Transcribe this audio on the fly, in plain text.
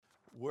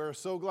We're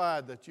so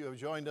glad that you have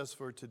joined us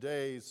for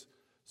today's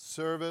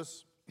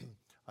service.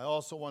 I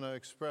also want to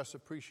express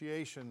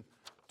appreciation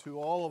to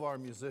all of our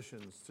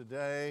musicians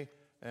today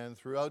and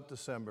throughout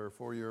December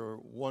for your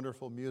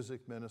wonderful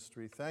music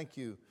ministry. Thank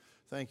you.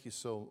 Thank you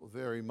so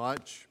very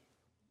much.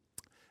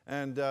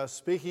 And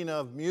speaking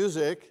of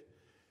music,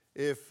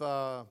 if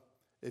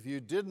you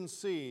didn't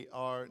see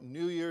our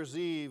New Year's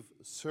Eve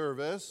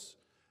service,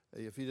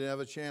 if you didn't have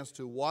a chance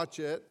to watch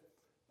it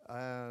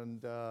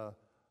and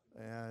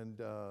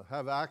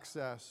have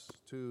access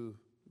to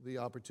the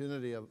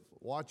opportunity of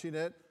watching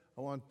it,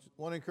 I want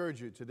to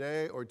encourage you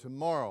today or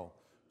tomorrow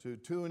to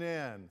tune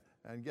in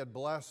and get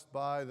blessed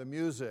by the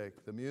music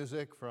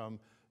from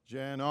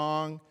Jan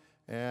Ong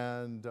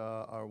and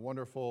our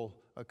wonderful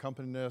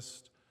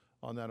accompanist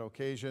on that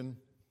occasion.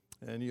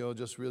 And you'll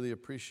just really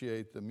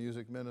appreciate the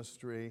music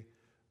ministry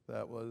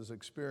that was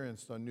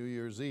experienced on New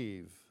Year's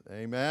Eve.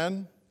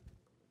 Amen?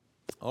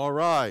 All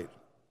right.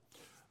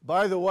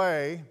 By the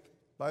way,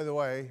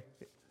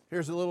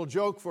 here's a little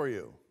joke for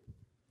you.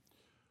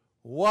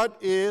 What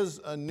is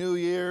a New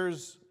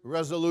Year's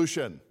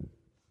resolution?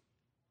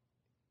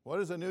 What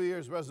is a New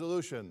Year's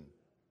resolution?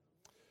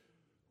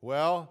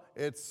 Well,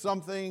 it's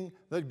something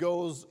that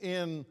goes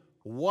in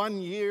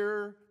one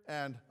year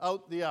and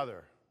out the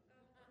other.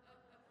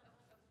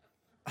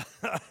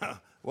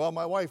 Well,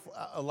 my wife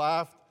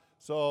laughed,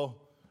 so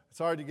it's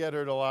hard to get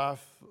her to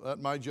laugh at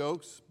my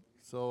jokes,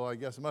 so I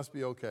guess it must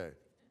be okay.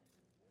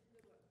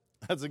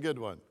 That's a good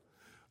one.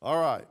 All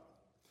right.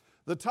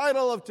 The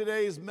title of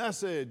today's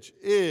message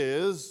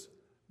is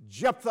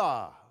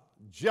Jephthah.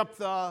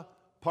 Jephthah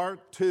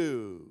Part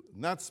 2.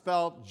 And that's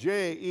spelled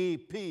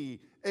Jephthah.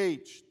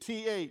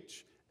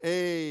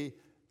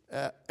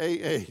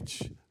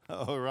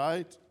 All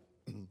right.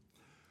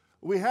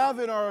 We have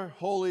in our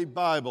Holy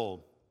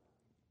Bible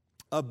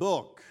a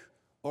book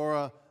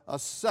or a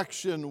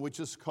section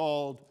which is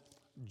called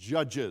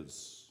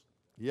Judges.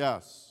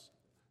 Yes,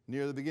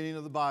 near the beginning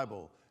of the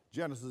Bible.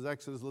 Genesis,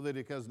 Exodus,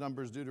 Leviticus,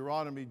 Numbers,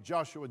 Deuteronomy,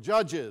 Joshua,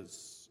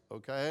 Judges,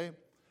 okay?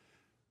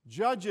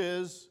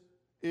 Judges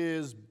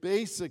is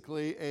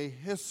basically a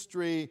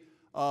history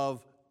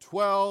of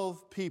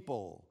 12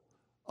 people,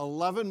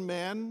 11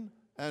 men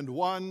and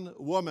 1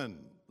 woman.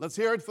 Let's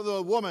hear it for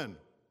the woman.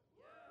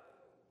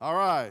 All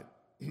right.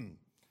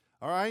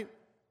 All right.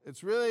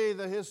 It's really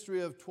the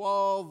history of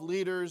 12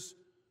 leaders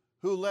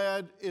who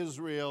led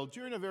Israel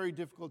during a very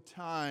difficult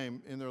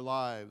time in their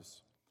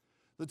lives.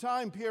 The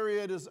time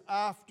period is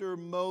after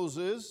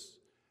Moses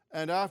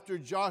and after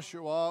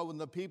Joshua, when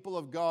the people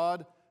of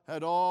God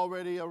had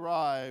already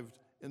arrived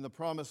in the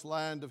promised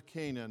land of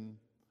Canaan,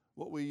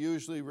 what we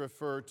usually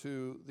refer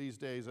to these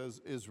days as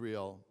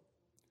Israel.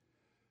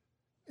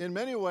 In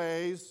many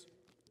ways,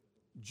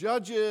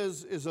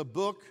 Judges is a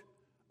book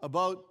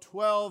about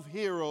 12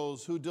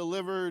 heroes who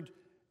delivered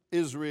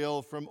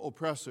Israel from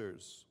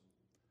oppressors.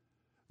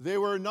 They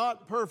were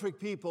not perfect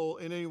people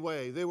in any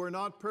way. They were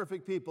not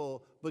perfect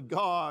people, but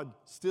God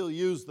still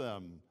used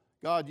them.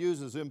 God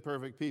uses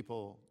imperfect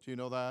people. Do you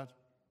know that?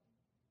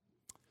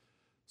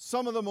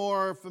 Some of the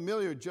more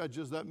familiar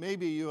judges that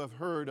maybe you have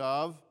heard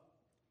of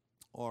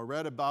or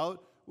read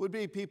about would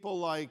be people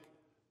like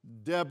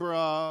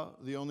Deborah,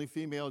 the only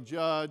female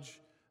judge,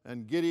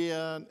 and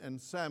Gideon and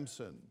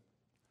Samson.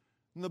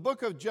 And the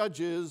book of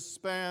Judges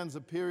spans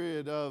a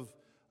period of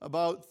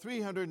about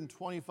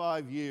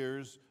 325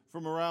 years,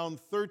 from around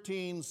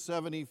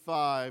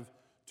 1375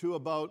 to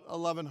about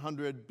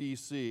 1100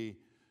 BC,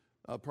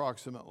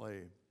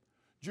 approximately.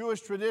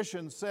 Jewish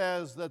tradition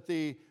says that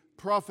the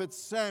prophet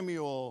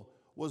Samuel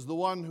was the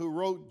one who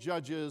wrote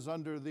Judges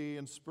under the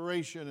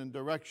inspiration and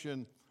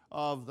direction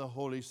of the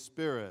Holy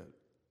Spirit.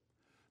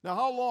 Now,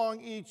 how long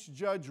each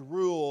judge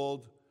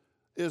ruled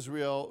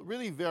Israel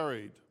really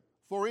varied.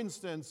 For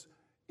instance,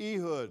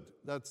 Ehud,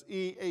 that's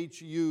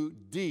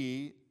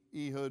E-H-U-D,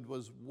 Ehud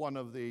was one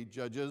of the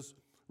judges,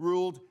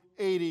 ruled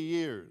 80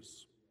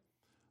 years.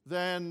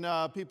 Then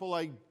people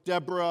like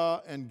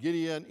Deborah and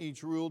Gideon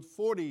each ruled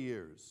 40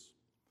 years.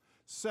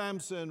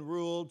 Samson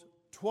ruled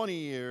 20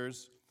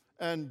 years,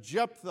 and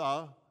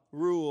Jephthah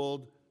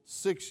ruled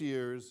 6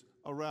 years,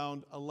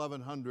 around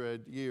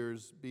 1100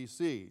 years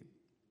BC.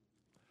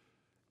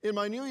 In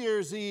my New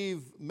Year's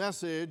Eve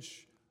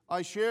message,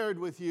 I shared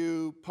with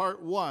you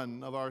part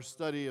 1 of our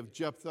study of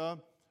Jephthah,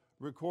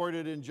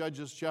 recorded in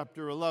Judges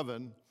chapter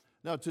 11.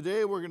 Now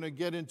today we're going to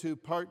get into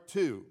part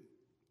 2.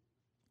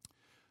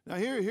 Now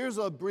here's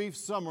a brief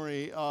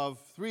summary of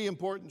 3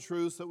 important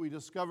truths that we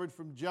discovered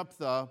from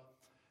Jephthah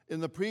in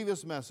the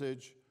previous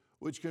message,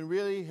 which can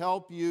really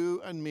help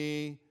you and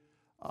me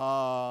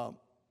and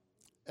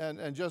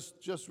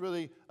just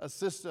really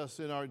assist us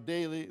in our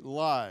daily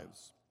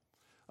lives.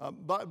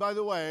 By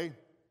the way,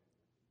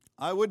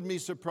 I wouldn't be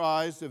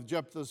surprised if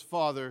Jephthah's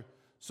father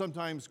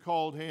sometimes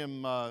called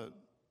him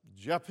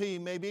Jephy,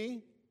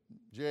 maybe,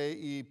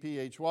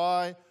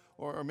 J-E-P-H-Y,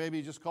 or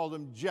maybe just called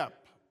him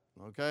Jep,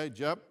 okay,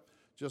 Jep,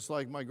 just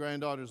like my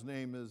granddaughter's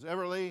name is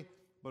Everly,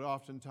 but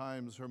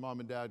oftentimes her mom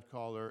and dad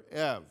call her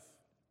Ev.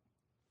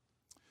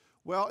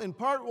 Well, in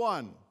part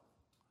 1,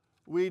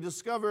 we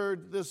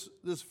discovered this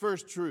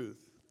first truth,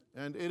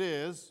 and it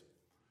is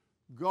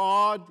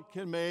God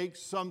can make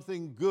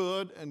something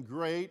good and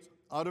great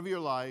out of your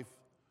life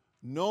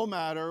no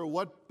matter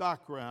what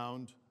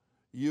background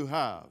you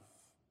have.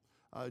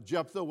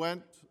 Jephthah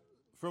went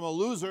from a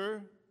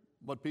loser,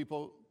 what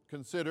people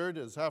considered,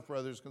 as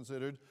half-brothers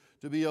considered,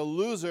 to be a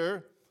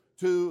loser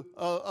to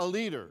a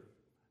leader.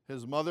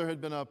 His mother had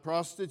been a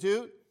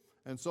prostitute,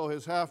 and so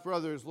his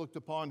half-brothers looked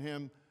upon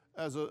him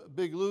as a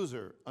big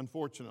loser,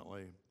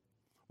 unfortunately.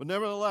 But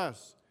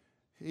nevertheless,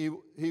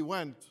 he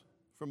went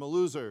from a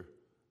loser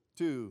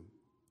to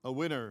a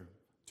winner,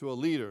 to a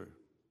leader.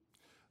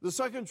 The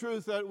second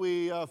truth that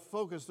we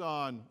focused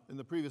on in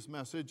the previous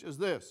message is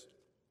this.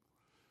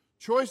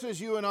 Choices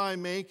you and I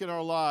make in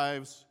our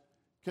lives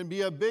can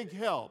be a big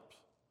help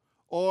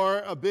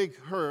or a big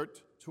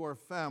hurt to our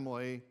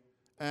family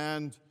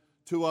and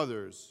to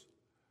others.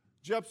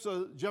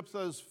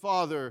 Jephthah's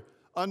father,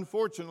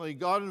 unfortunately,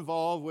 got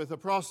involved with a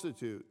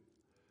prostitute,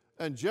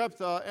 and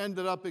Jephthah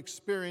ended up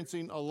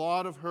experiencing a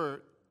lot of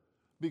hurt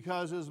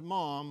because his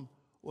mom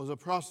was a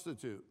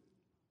prostitute.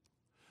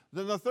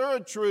 Then the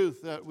third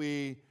truth that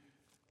we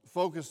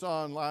focused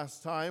on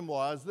last time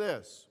was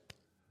this.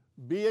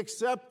 Be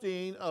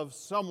accepting of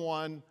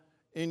someone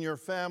in your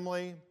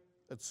family,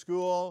 at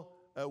school,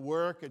 at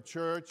work, at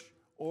church,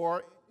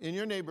 or in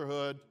your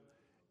neighborhood,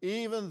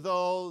 even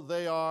though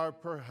they are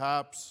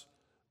perhaps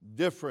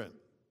different.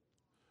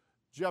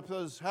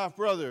 Jephthah's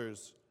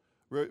half-brothers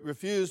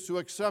refused to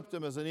accept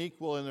him as an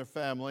equal in their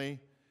family.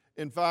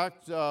 In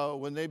fact,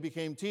 when they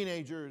became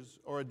teenagers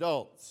or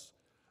adults,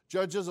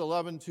 Judges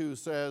 11:2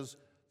 says,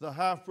 the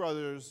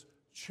half-brothers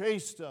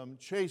chased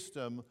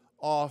him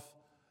off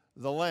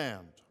the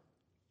land.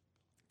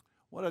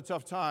 What a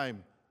tough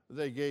time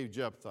they gave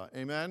Jephthah.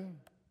 Amen?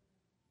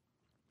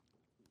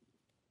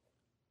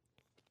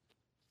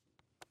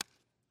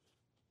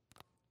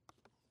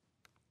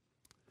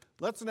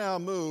 Let's now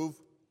move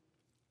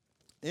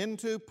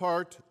into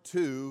part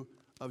 2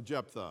 of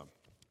Jephthah.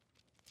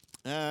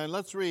 And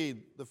let's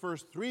read the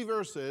first 3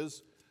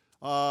 verses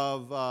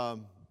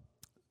of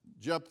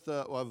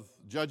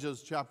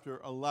Judges chapter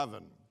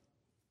 11.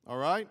 All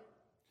right?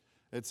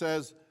 It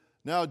says,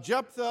 Now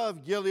Jephthah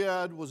of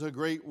Gilead was a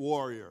great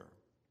warrior.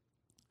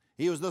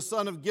 He was the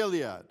son of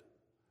Gilead,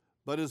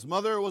 but his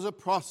mother was a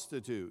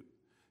prostitute.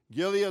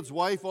 Gilead's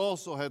wife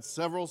also had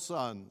several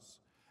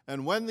sons.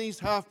 And when these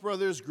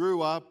half-brothers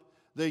grew up,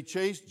 they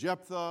chased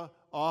Jephthah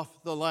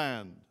off the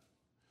land.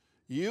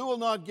 You will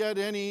not get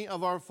any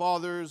of our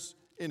father's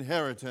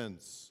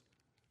inheritance,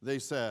 they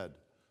said,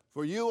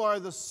 for you are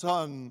the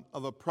son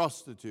of a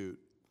prostitute.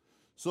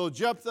 So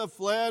Jephthah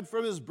fled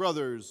from his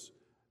brothers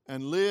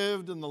and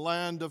lived in the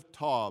land of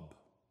Tob.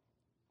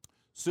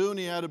 Soon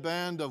he had a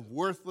band of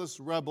worthless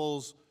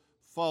rebels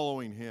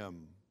following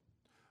him.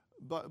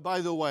 But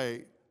by the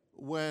way,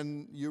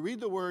 when you read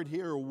the word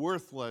here,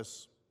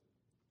 worthless,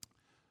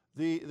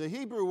 the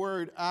Hebrew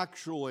word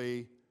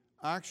actually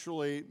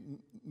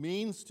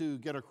means to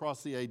get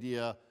across the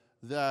idea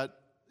that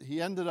he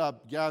ended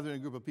up gathering a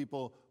group of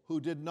people who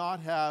did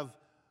not have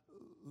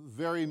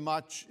very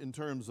much in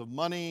terms of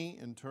money,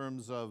 in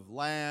terms of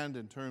land,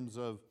 in terms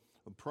of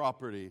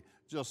property,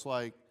 just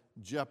like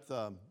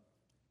Jephthah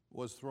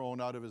was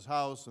thrown out of his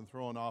house and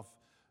thrown off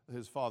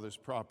his father's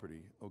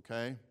property,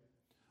 okay?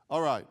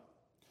 All right.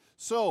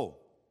 So,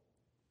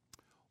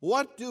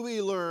 what do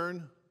we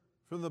learn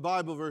from the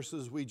Bible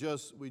verses we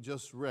just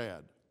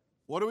read?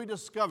 What do we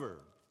discover?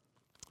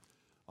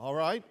 All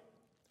right.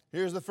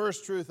 Here's the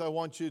first truth I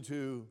want you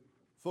to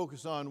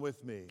focus on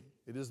with me.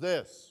 It is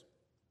this.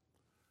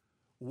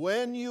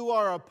 When you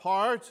are a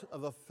part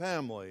of a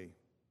family,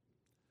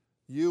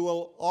 you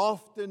will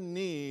often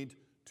need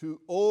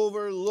to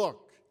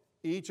overlook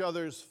each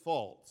other's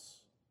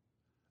faults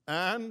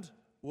and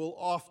will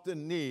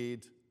often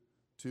need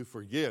to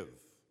forgive.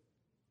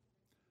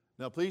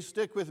 Now, please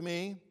stick with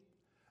me,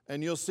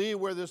 and you'll see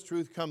where this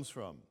truth comes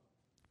from.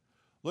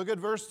 Look at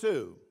verse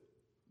 2,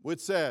 which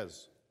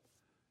says,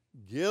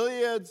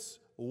 Gilead's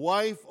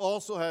wife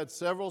also had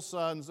several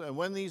sons, and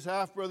when these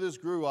half-brothers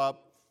grew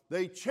up,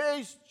 they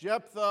chased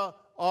Jephthah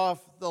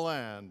off the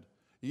land.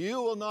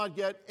 You will not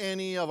get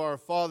any of our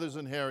father's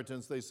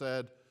inheritance, they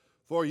said,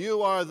 for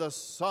you are the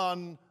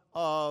son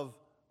of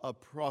a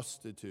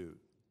prostitute.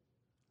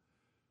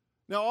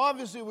 Now,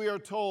 obviously, we are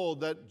told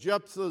that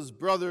Jephthah's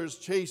brothers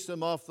chased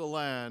him off the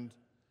land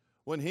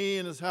when he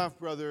and his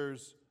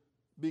half-brothers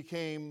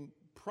became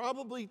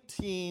probably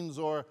teens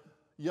or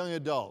young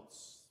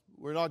adults.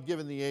 We're not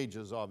given the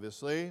ages,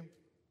 obviously.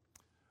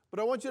 But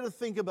I want you to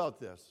think about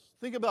this.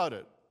 Think about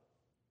it.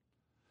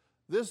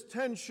 This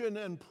tension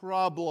and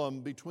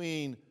problem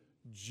between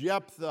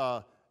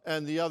Jephthah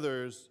and the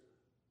others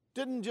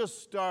didn't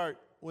just start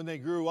when they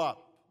grew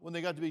up, when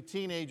they got to be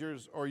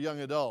teenagers or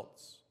young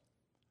adults.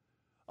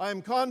 I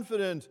am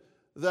confident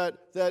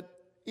that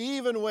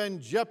even when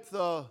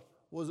Jephthah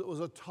was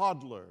a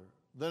toddler,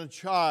 then a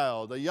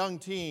child, a young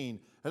teen,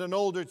 and an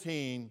older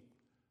teen,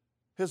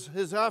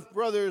 his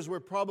half-brothers were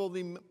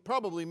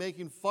probably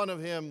making fun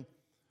of him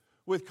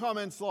with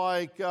comments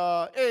like,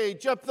 hey,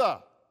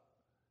 Jephthah,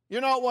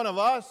 You're not one of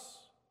us.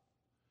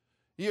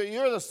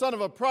 You're the son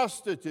of a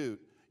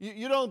prostitute.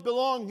 You don't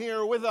belong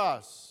here with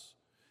us.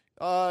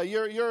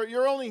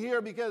 You're only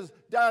here because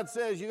Dad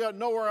says you got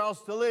nowhere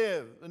else to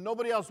live and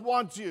nobody else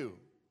wants you.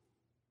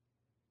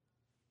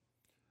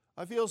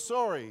 I feel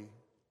sorry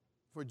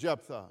for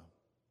Jephthah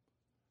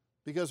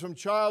because from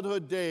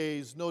childhood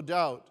days, no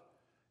doubt,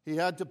 he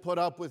had to put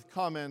up with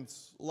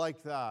comments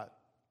like that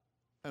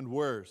and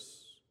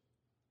worse.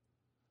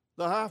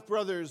 The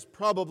half-brothers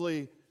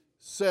probably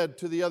said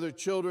to the other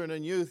children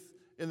and youth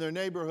in their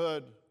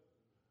neighborhood,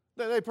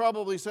 they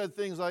probably said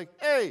things like,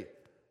 hey,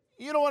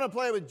 you don't want to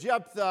play with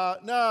Jephthah.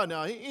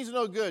 No, he's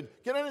no good.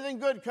 Can anything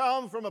good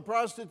come from a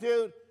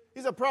prostitute?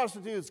 He's a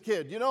prostitute's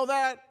kid. You know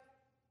that?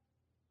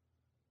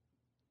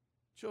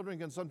 Children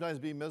can sometimes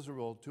be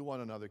miserable to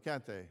one another,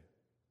 can't they?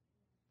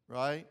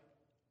 Right?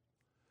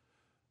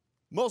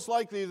 Most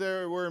likely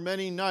there were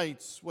many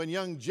nights when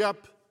young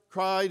Jep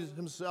cried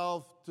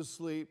himself to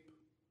sleep.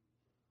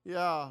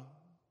 Yeah,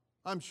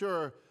 I'm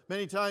sure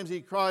many times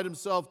he cried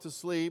himself to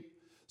sleep,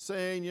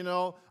 saying,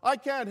 I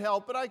can't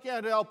help it. I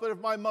can't help it if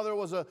my mother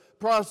was a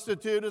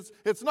prostitute.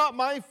 It's not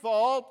my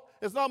fault.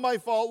 It's not my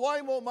fault.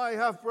 Why won't my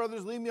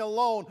half-brothers leave me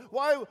alone?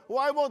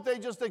 Why won't they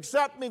just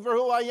accept me for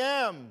who I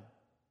am?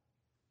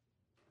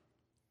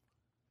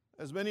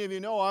 As many of you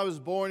know, I was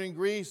born in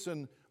Greece,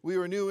 and we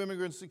were new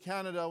immigrants to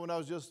Canada when I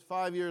was just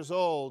 5 years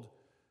old.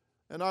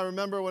 And I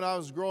remember when I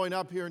was growing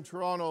up here in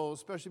Toronto,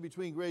 especially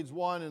between grades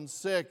 1 and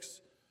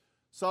 6,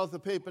 south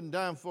of Pape and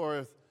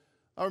Danforth,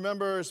 I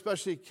remember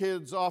especially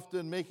kids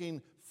often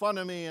making fun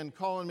of me and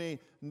calling me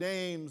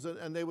names,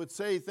 and they would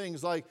say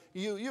things like,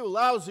 you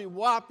lousy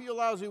wop, you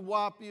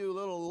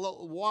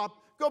little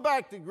wop. Go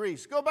back to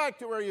Greece. Go back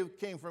to where you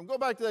came from. Go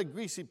back to that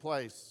greasy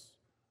place.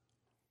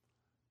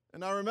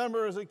 And I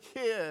remember as a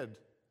kid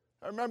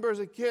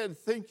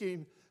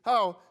thinking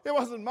how it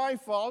wasn't my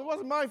fault. It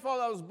wasn't my fault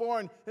I was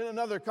born in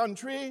another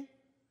country.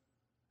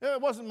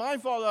 It wasn't my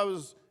fault I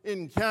was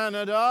in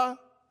Canada.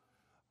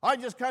 I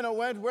just kind of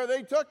went where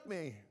they took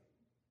me,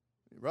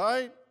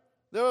 right?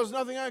 There was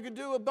nothing I could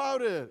do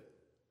about it.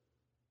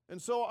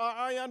 And so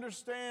I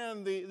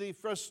understand the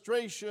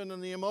frustration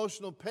and the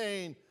emotional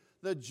pain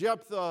that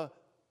Jephthah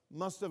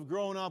must have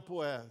grown up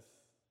with.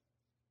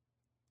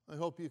 I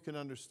hope you can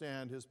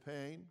understand his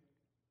pain.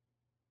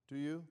 Do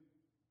you?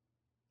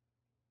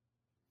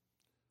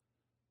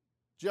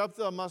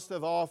 Jephthah must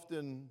have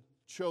often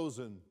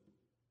chosen.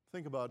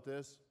 Think about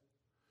this.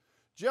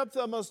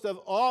 Jephthah must have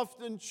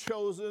often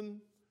chosen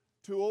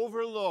to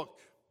overlook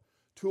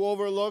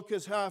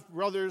his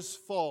half-brother's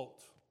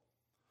fault,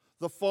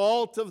 the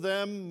fault of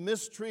them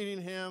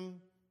mistreating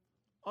him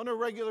on a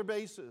regular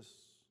basis.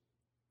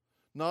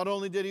 Not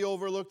only did he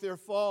overlook their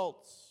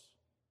faults,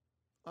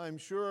 I'm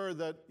sure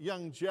that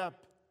young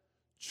Jep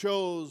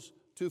chose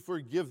to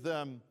forgive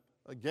them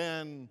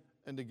again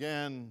and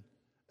again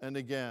and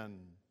again.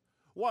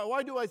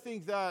 Why do I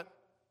think that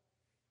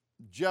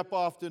Jep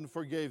often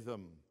forgave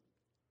them?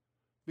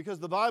 Because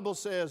the Bible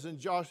says in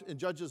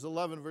Judges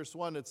 11, verse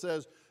 1, it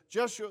says,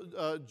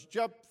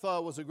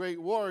 Jephthah was a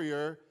great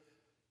warrior.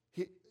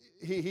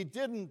 He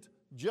didn't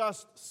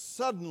just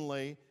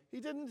suddenly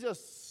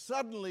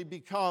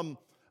become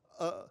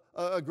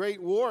a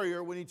great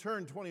warrior when he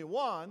turned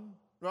 21,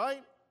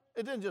 right?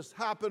 It didn't just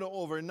happen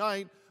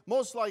overnight.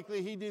 Most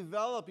likely he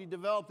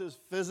developed his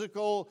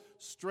physical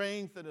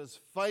strength and his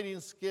fighting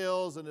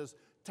skills and his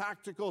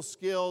tactical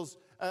skills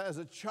as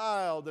a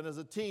child and as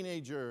a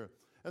teenager.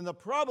 And the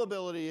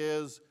probability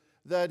is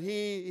that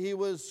he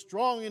was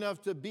strong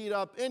enough to beat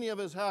up any of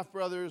his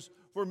half-brothers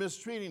for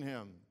mistreating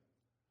him.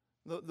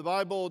 The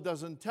Bible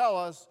doesn't tell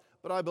us,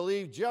 but I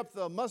believe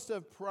Jephthah must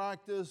have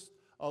practiced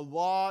a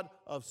lot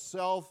of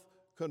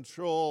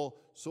self-control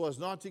so as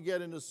not to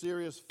get into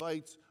serious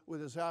fights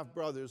with his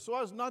half-brothers,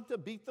 so as not to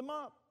beat them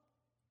up.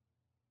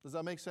 Does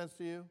that make sense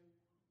to you?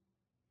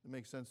 It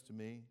makes sense to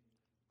me.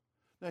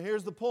 Now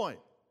here's the point.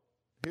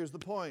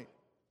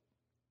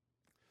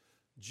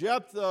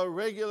 Jephthah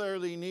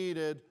regularly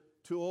needed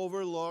to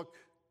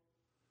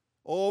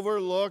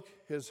overlook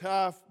his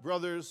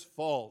half-brother's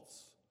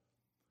faults,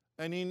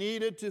 and he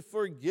needed to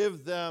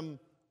forgive them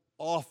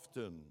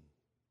often.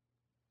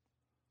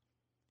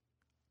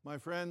 My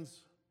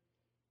friends,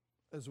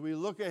 as we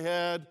look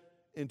ahead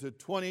into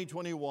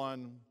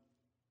 2021,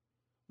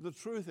 the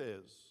truth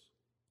is,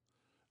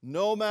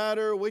 no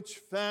matter which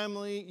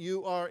family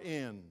you are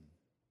in,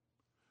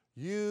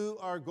 you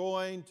are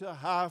going to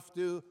have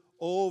to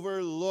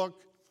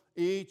overlook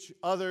each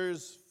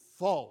other's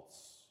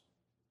faults.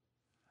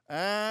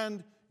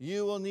 And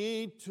you will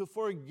need to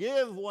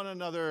forgive one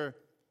another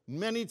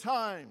many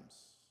times.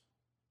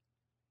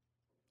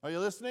 Are you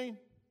listening?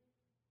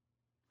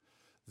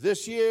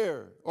 This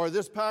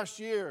past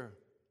year,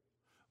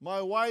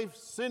 my wife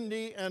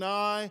Cindy and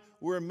I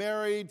were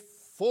married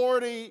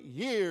 40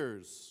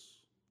 years.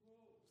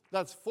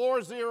 That's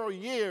 40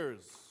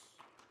 years.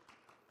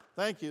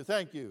 Thank you.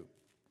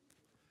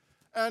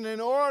 And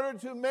in order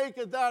to make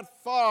it that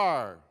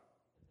far,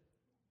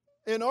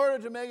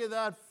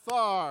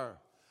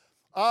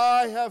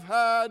 I have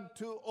had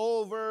to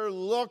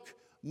overlook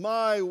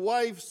my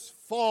wife's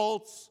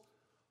faults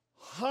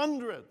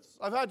hundreds.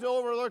 I've had to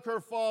overlook her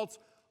faults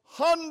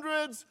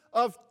hundreds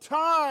of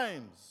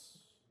times.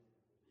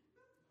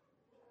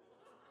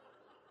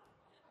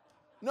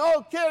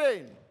 No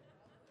kidding.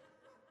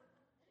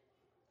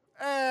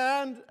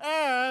 And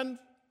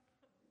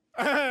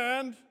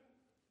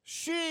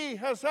she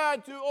has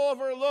had to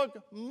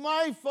overlook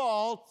my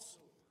faults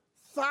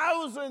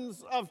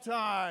thousands of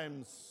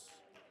times.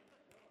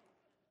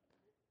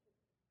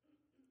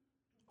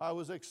 I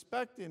was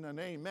expecting an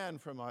amen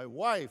from my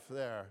wife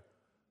there.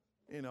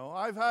 You know,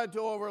 I've had to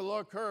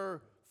overlook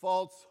her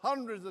faults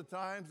hundreds of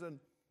times, and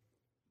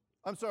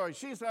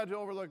she's had to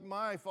overlook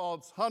my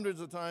faults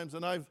hundreds of times,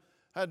 and I've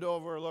had to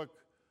overlook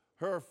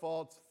her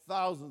faults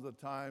thousands of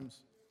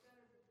times.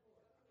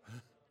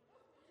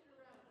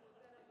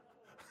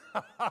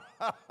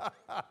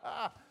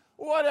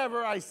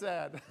 Whatever I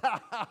said.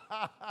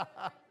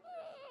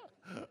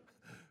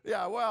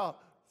 Yeah, well,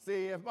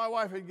 see, if my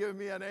wife had given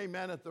me an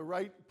amen at the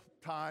right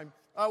time,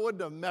 I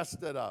wouldn't have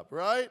messed it up,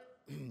 right?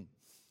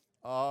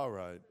 All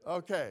right,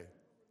 okay.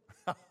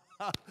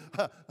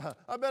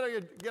 I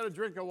better get a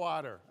drink of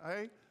water,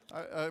 eh?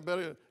 I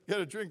better get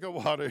a drink of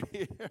water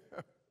here.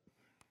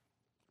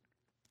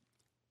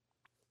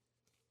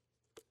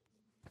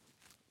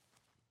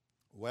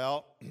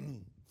 Well,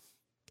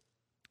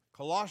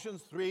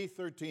 Colossians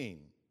 3:13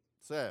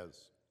 says,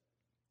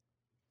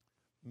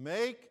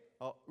 read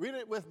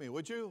it with me,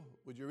 would you?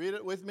 Would you read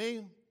it with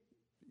me?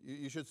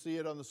 You should see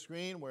it on the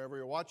screen wherever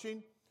you're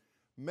watching.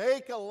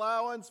 Make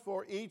allowance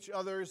for each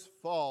other's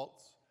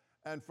faults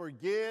and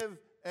forgive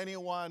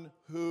anyone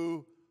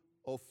who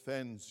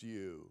offends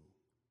you.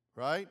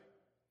 Right?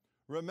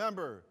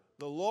 Remember,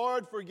 the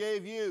Lord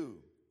forgave you,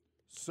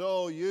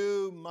 so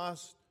you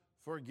must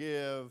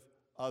forgive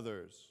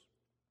others.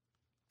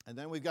 And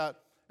then we've got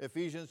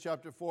Ephesians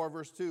chapter 4,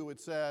 verse 2,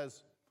 it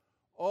says,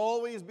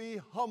 always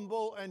be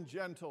humble and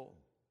gentle.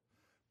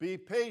 Be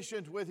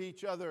patient with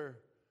each other,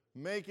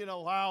 making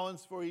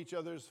allowance for each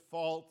other's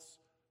faults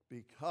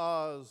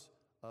because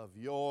of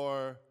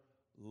your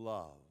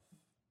love.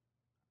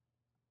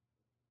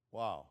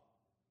 Wow.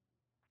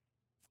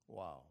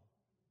 Wow.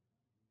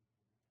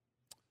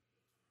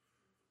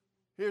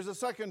 Here's a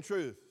second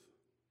truth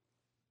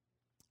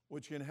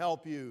which can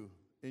help you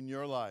in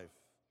your life.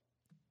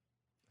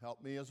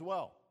 Help me as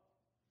well.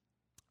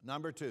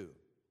 Number 2,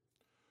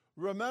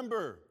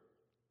 remember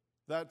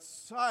that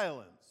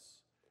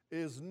silence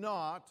is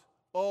not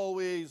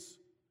always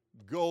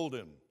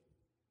golden.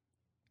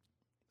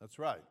 That's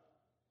right.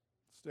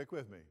 Stick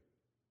with me.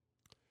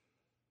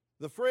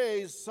 The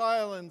phrase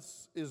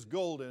silence is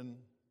golden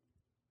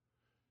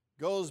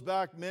goes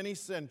back many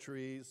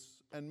centuries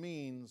and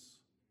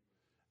means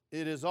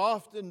it is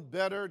often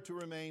better to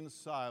remain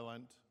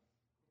silent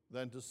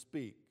than to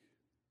speak.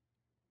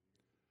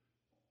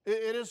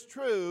 It is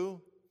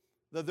true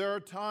that there are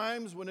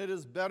times when it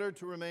is better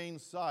to remain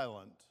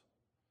silent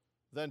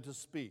than to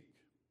speak.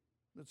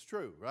 It's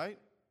true, right?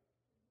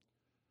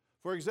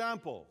 For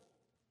example,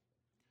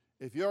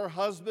 if your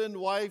husband,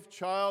 wife,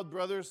 child,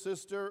 brother,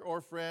 sister, or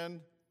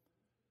friend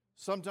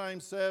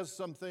sometimes says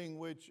something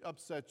which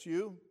upsets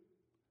you,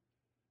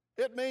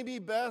 it may be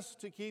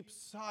best to keep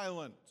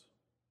silent,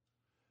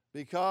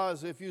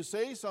 because if you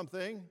say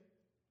something,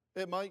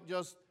 it might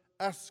just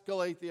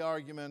escalate the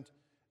argument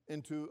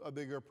into a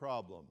bigger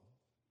problem.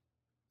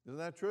 Isn't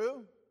that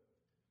true?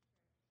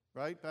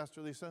 Right,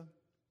 Pastor Lisa?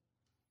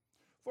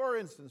 For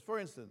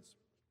instance,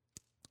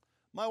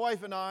 my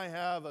wife and I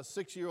have a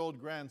 6-year-old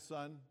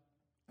grandson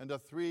and a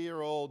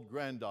 3-year-old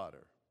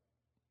granddaughter.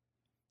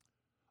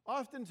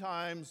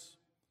 Oftentimes,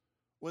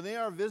 when they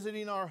are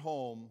visiting our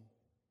home,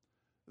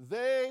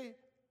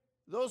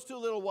 those two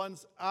little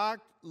ones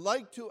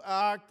like to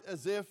act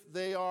as if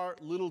they are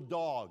little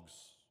dogs.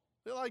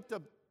 They like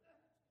to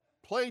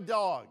play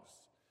dogs.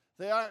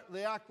 They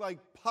act like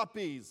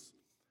puppies.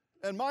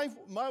 And my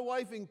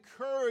wife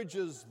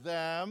encourages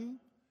them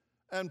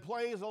and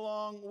plays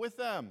along with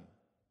them.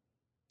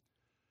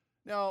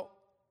 Now,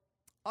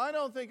 I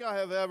don't think I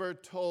have ever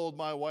told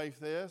my wife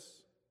this,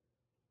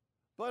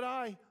 but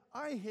I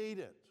hate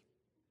it.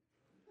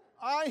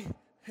 I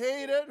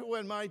hate it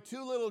when my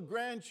 2 little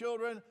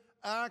grandchildren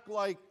act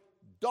like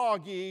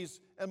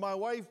doggies and my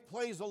wife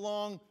plays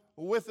along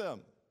with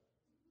them.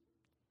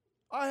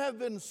 I have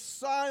been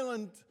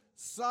silent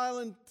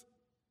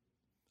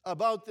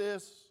about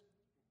this,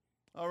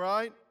 all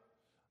right?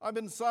 I've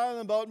been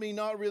silent about me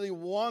not really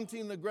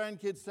wanting the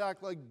grandkids to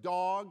act like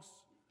dogs,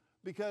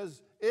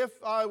 because if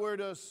I were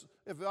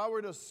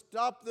to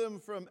stop them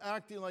from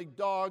acting like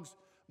dogs,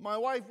 my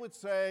wife would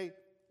say,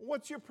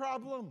 "What's your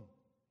problem?"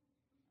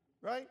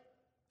 Right?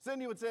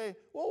 Cindy would say,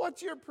 "Well,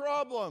 what's your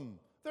problem?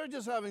 They're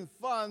just having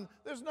fun.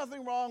 There's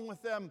nothing wrong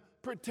with them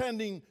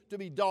pretending to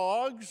be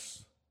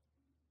dogs."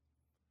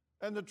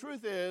 And the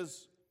truth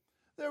is,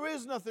 there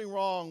is nothing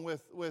wrong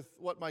with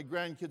what my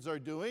grandkids are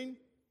doing.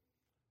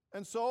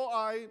 And so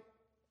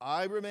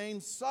I remain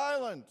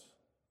silent,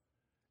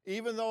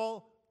 even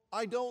though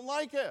I don't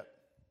like it.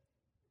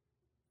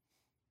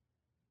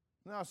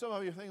 Now, some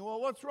of you think, well,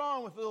 what's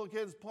wrong with little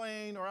kids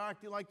playing or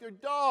acting like they're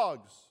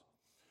dogs?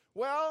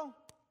 Well,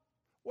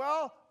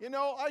 what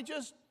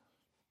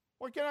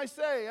can I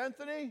say,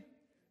 Anthony?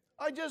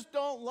 I just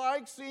don't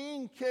like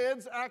seeing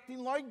kids acting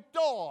like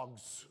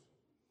dogs.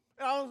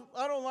 I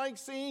don't like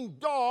seeing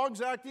dogs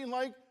acting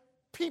like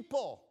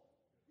people.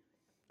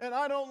 And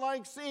I don't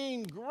like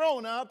seeing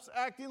grown-ups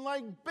acting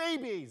like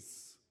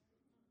babies.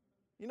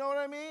 You know what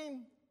I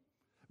mean?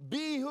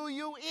 Be who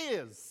you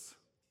is.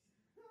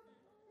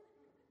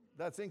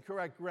 That's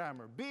incorrect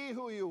grammar. Be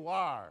who you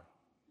are.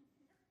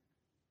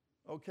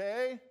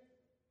 Okay?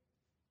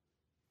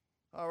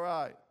 All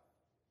right.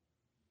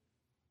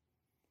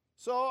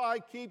 So I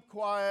keep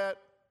quiet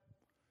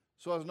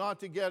so as not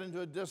to get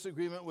into a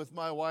disagreement with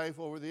my wife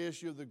over the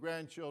issue of the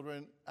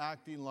grandchildren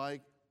acting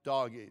like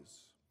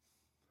doggies.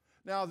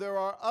 Now, there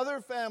are other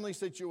family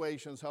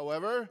situations,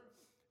 however,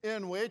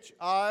 in which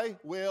I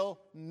will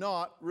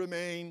not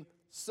remain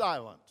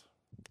silent.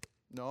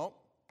 No.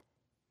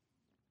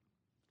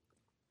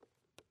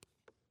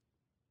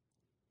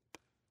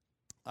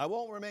 I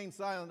won't remain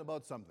silent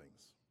about some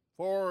things.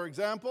 For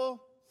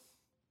example,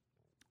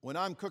 when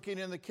I'm cooking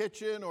in the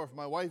kitchen, or if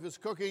my wife is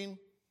cooking,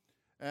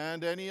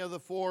 and any of the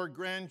 4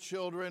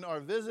 grandchildren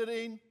are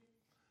visiting,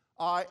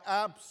 I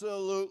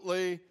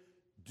absolutely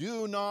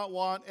do not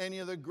want any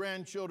of the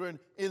grandchildren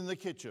in the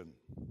kitchen.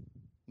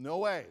 No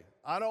way.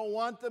 I don't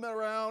want them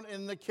around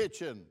in the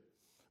kitchen.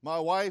 My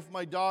wife,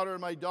 my daughter,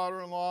 and my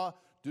daughter-in-law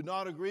do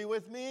not agree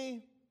with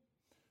me,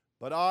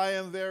 but I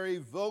am very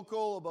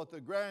vocal about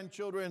the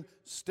grandchildren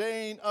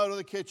staying out of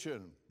the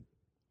kitchen.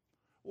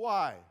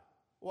 Why?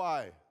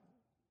 Why?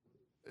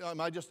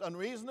 Am I just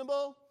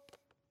unreasonable?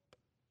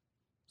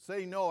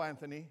 Say no,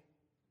 Anthony.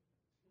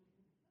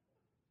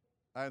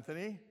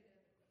 Anthony?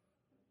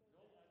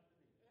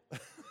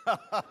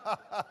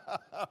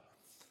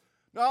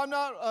 No, I'm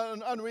not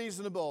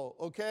unreasonable,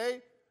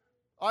 okay?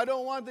 I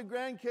don't want the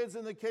grandkids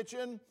in the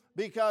kitchen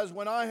because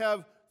when I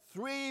have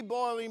 3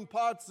 boiling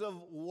pots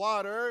of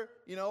water,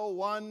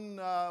 one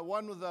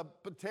with the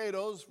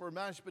potatoes for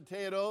mashed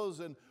potatoes,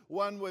 and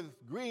one with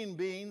green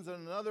beans,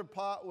 and another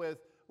pot with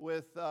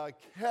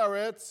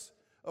carrots,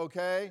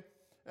 okay?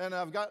 And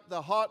I've got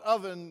the hot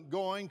oven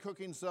going,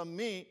 cooking some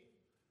meat.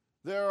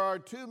 There are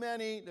too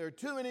many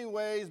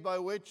ways by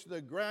which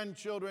the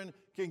grandchildren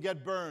can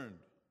get burned.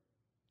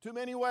 Too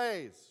many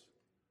ways.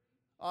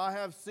 I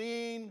have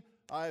seen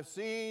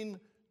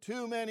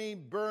too many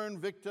burn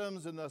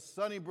victims in the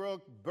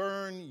Sunnybrook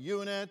burn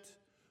unit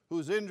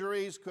whose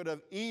injuries could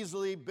have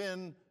easily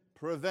been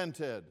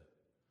prevented.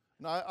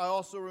 And I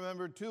also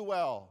remember too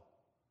well,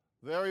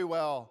 very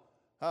well,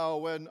 how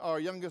when our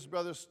youngest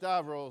brother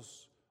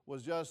Stavros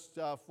was just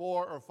 4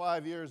 or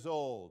 5 years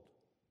old,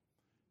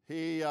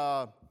 he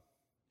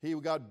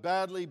got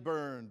badly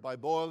burned by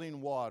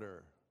boiling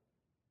water,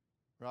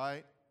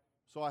 right?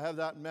 So I have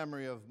that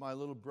memory of my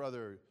little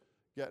brother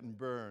getting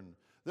burned.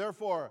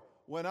 Therefore,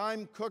 when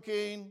I'm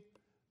cooking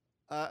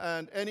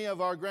and any of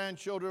our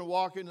grandchildren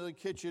walk into the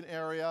kitchen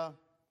area,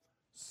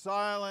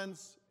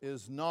 silence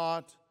is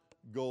not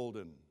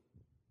golden.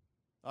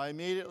 I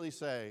immediately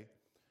say,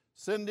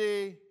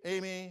 Cindy,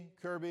 Amy,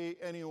 Kirby,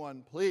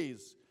 anyone,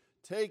 please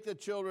take the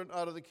children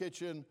out of the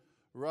kitchen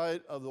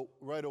right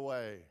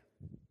away.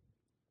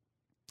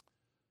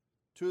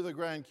 2 of the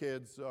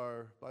grandkids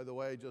are, by the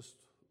way, just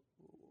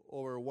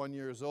over 1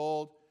 year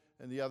old,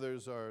 and the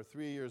others are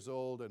 3 years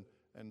old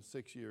and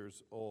 6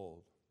 years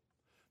old.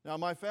 Now,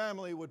 my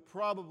family would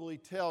probably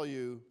tell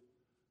you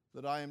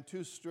that I am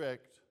too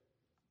strict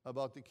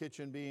about the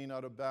kitchen being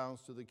out of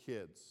bounds to the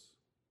kids.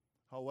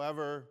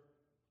 However,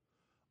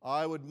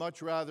 I would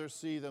much rather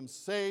see them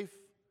safe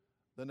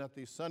than at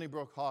the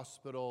Sunnybrook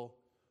Hospital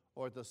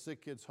or at the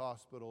Sick Kids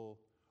Hospital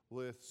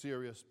with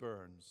serious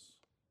burns.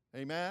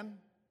 Amen?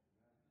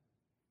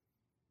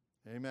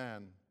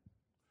 Amen.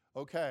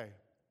 Okay.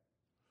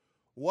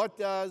 What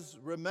does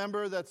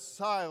remember that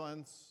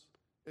silence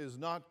is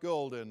not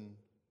golden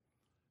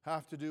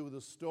have to do with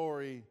the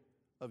story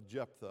of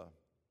Jephthah?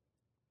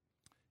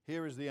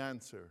 Here is the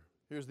answer.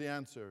 Here's the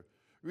answer.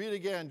 Read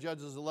again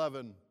Judges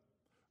 11,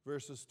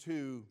 verses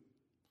 2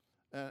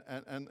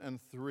 and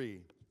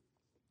 3.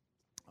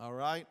 All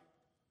right?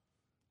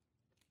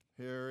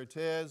 Here it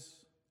is.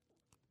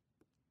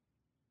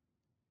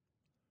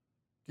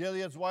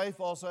 Gilead's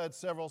wife also had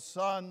several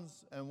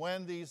sons, and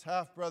when these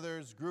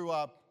half-brothers grew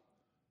up,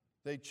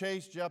 they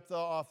chased Jephthah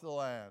off the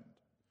land.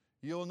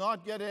 You will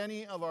not get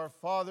any of our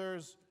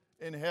father's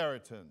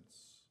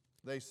inheritance,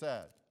 they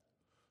said,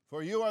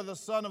 for you are the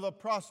son of a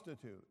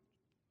prostitute.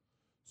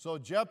 So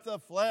Jephthah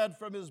fled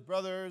from his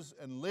brothers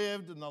and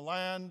lived in the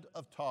land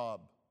of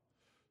Tob.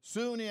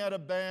 Soon he had a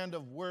band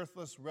of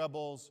worthless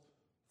rebels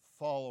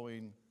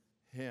following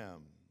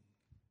him.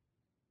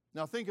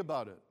 Now think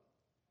about it.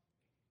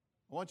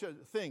 I want you to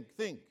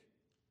think.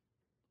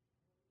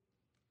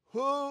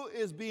 Who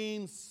is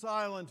being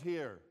silent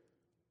here?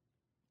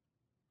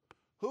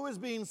 Who is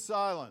being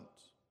silent?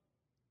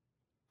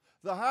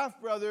 The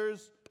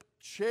half-brothers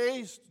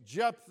chased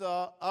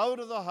Jephthah out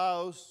of the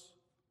house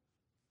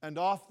and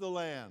off the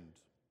land.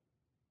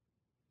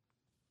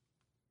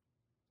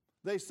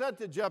 They said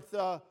to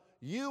Jephthah,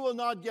 "You will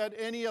not get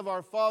any of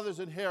our father's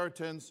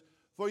inheritance,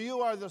 for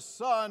you are the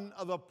son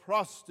of a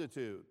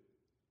prostitute."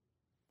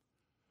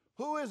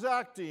 Who is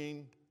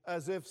acting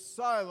as if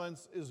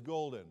silence is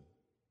golden?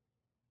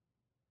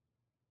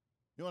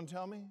 You want to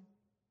tell me?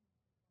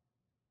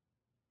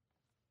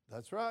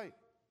 That's right.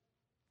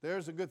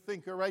 There's a good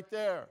thinker right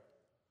there.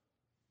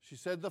 She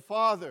said the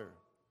father.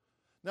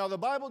 Now, the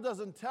Bible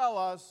doesn't tell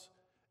us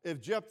if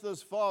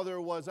Jephthah's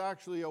father was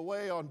actually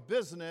away on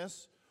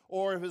business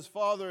or if his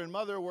father and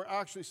mother were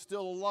actually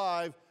still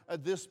alive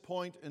at this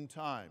point in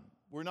time.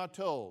 We're not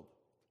told.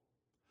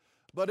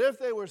 But if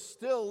they were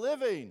still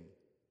living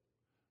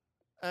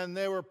and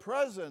they were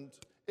present,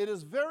 it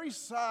is very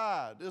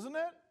sad, isn't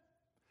it?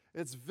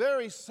 It's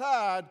very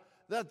sad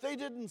that they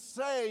didn't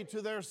say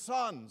to their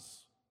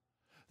sons,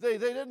 they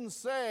didn't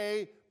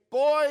say,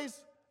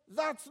 "Boys,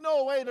 that's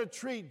no way to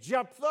treat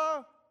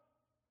Jephthah.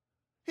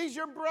 He's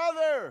your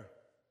brother.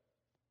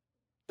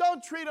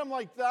 Don't treat him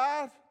like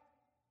that.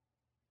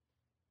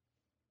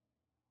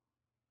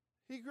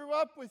 He grew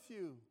up with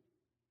you.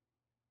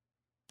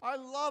 I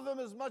love him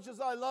as much as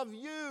I love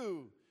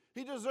you.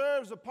 He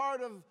deserves a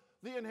part of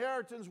the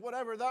inheritance,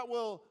 whatever that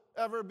will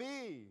ever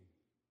be."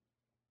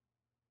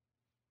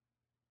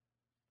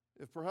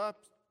 If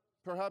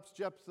perhaps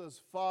Jephthah's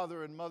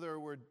father and mother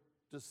were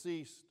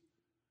deceased,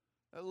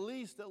 at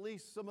least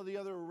some of the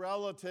other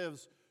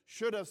relatives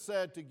should have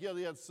said to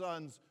Gilead's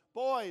sons,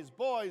 "Boys,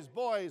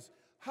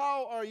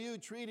 how are you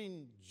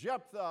treating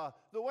Jephthah?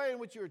 The way in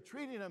which you're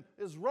treating him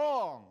is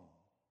wrong."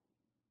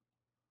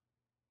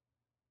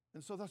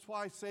 And so that's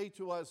why I say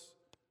to us,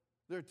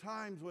 there are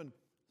times when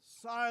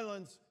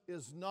silence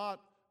is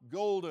not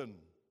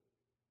golden.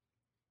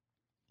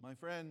 My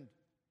friend,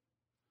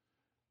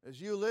 as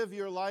you live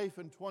your life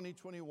in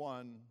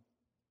 2021,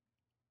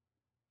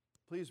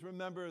 please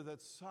remember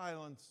that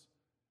silence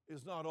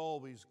is not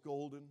always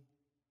golden.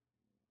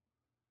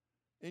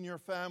 In your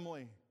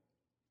family,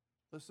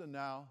 listen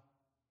now,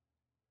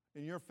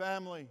 in your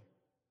family,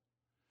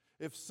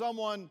 if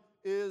someone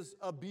is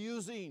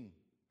abusing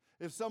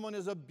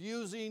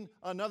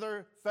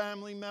another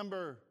family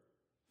member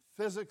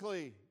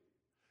physically,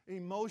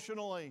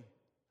 emotionally,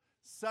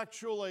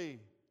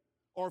 sexually,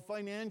 or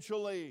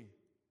financially,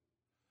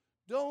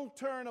 don't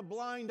turn a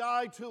blind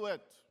eye to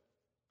it.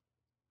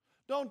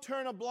 Don't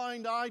turn a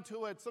blind eye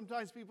to it.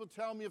 Sometimes people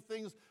tell me of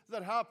things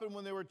that happened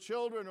when they were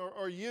children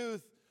or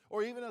youth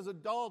or even as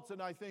adults,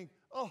 and I think,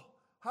 "Oh,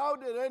 how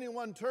did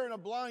anyone turn a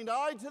blind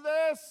eye to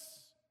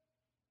this?"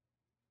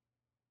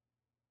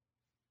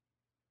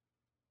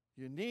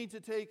 You need to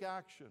take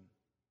action.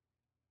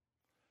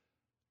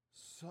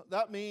 So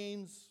that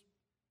means,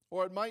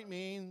 or it might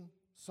mean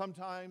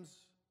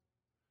sometimes,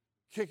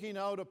 kicking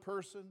out a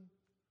person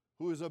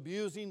who is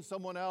abusing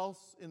someone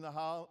else in the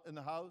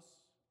house.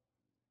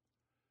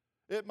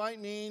 It might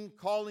mean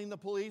calling the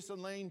police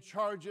and laying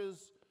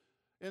charges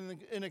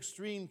in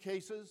extreme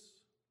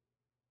cases.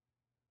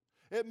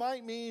 It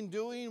might mean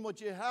doing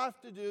what you have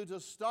to do to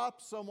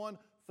stop someone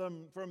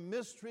from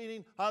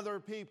mistreating other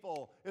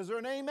people. Is there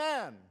an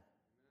amen?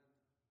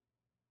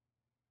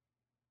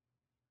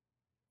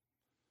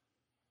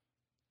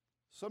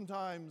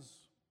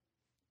 Sometimes,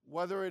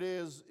 whether it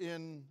is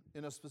in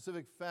a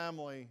specific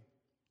family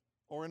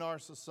or in our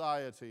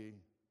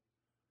society,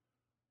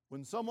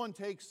 when someone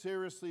takes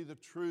seriously the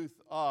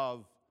truth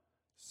of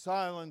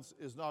silence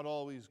is not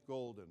always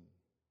golden,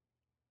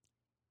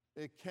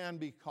 it can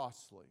be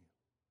costly.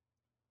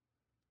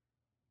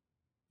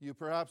 You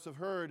perhaps have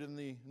heard in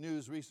the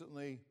news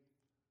recently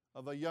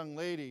of a young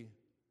lady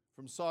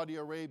from Saudi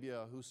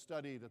Arabia who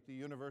studied at the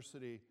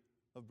University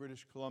of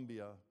British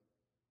Columbia.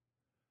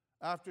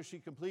 After she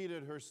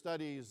completed her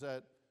studies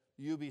at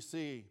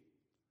UBC,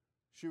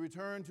 she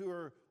returned to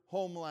her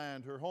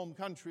homeland, her home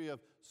country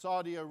of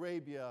Saudi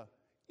Arabia,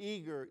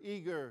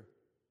 eager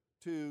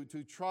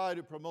to try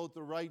to promote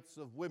the rights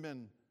of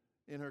women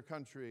in her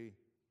country.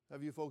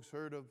 Have you folks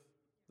heard of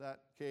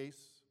that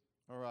case?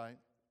 All right.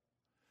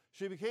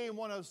 She became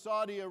one of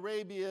Saudi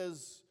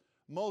Arabia's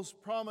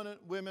most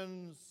prominent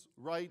women's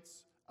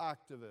rights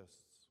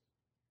activists.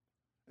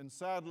 And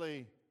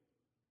sadly,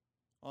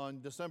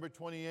 on December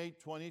 28,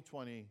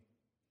 2020,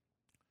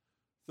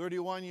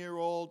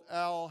 31-year-old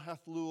Al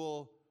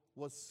Hathloul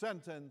was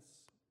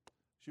sentenced.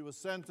 She was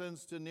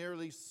sentenced to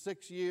nearly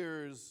 6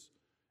 years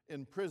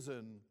in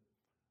prison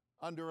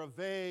under a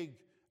vague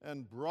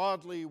and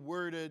broadly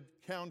worded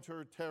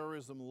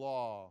counterterrorism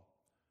law.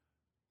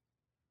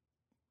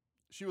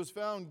 She was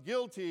found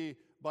guilty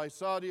by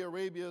Saudi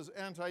Arabia's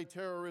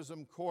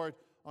anti-terrorism court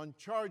on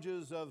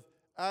charges of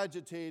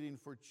agitating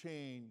for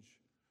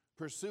change,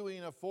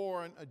 pursuing a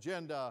foreign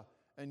agenda,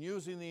 and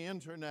using the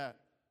internet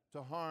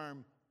to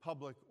harm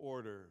public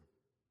order.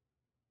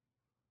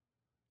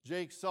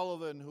 Jake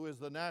Sullivan, who is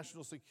the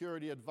National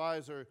Security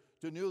Advisor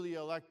to newly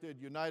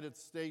elected United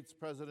States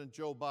President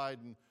Joe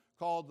Biden,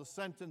 called the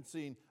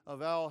sentencing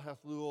of Al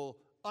Hathloul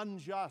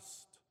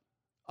unjust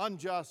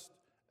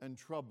and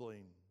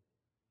troubling.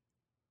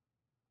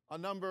 A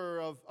number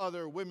of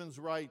other women's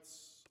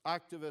rights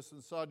activists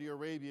in Saudi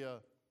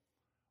Arabia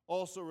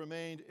also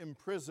remained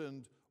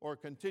imprisoned or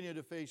continued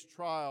to face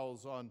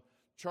trials on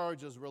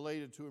charges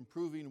related to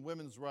improving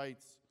women's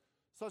rights,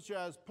 such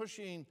as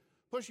pushing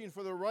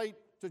for the right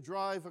to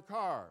drive a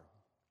car.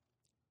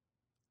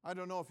 I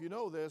don't know if you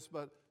know this,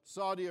 but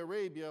Saudi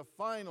Arabia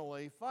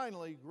finally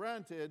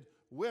granted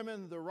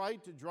women the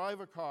right to drive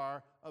a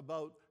car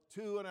about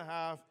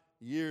 2.5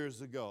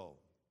 years ago.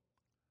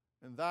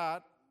 And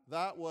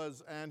that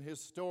was an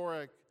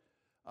historic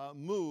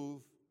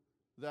move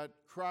that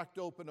cracked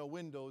open a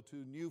window to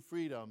new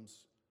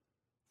freedoms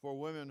for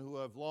women who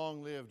have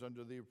long lived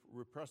under the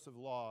repressive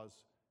laws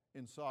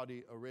in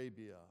Saudi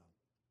Arabia.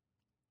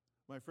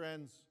 My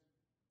friends,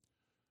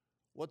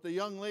 what the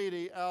young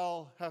lady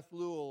Al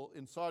Hathlul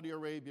in Saudi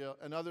Arabia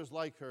and others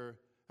like her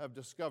have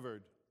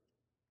discovered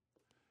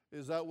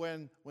is that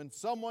when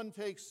someone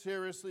takes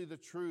seriously the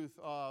truth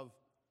of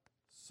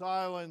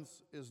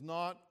silence is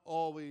not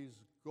always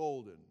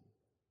golden,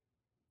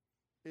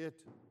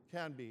 it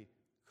can be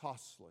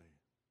costly.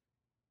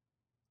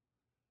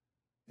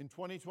 In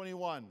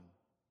 2021,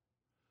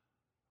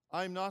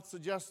 I'm not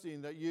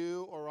suggesting that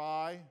you or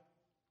I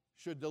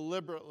should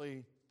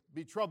deliberately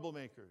be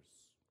troublemakers,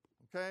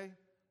 okay?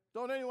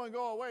 Don't anyone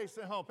go away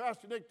saying, oh,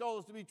 Pastor Dick told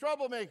us to be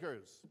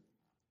troublemakers.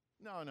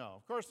 No,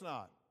 of course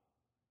not.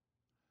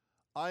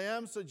 I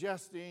am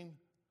suggesting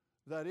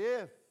that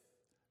if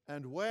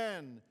and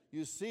when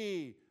you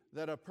see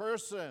that a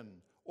person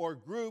or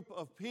groups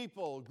of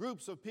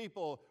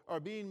people are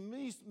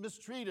being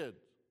mistreated,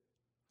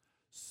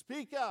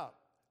 speak up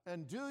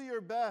and do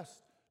your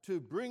best to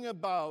bring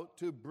about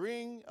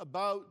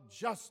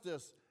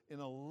justice in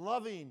a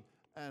loving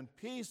and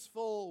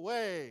peaceful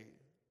way.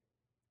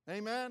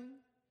 Amen?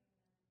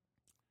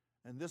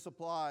 And this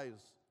applies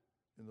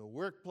in the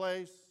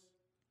workplace,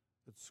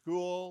 at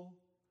school,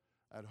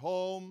 at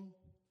home,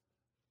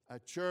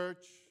 at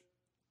church,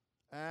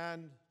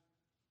 and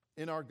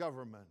in our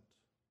government.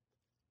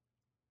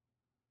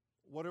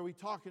 What are we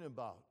talking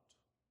about?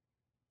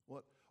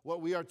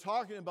 What we are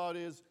talking about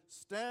is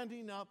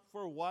standing up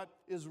for what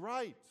is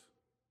right.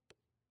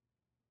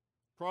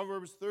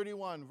 Proverbs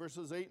 31,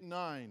 verses 8 and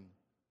 9.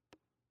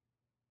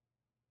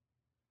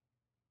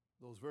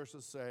 Those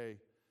verses say,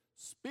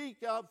 speak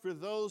up for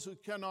those who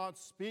cannot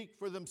speak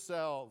for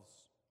themselves.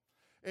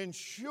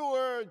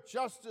 Ensure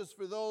justice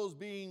for those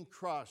being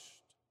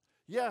crushed.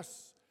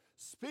 Yes,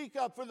 speak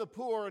up for the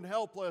poor and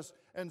helpless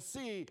and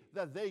see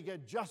that they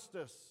get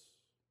justice.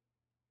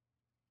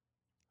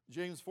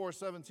 James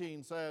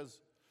 4:17 says,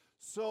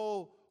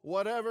 so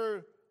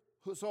whoever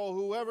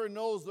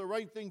knows the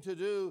right thing to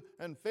do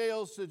and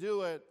fails to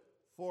do it,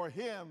 for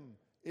him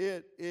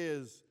it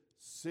is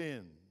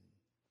sin.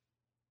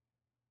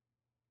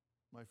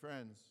 My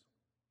friends,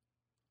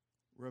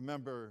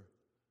 remember,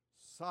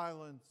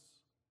 silence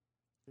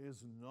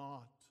is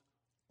not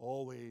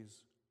always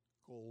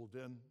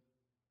golden.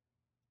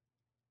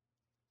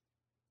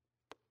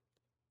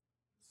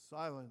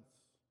 Silence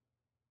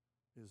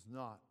is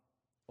not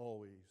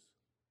always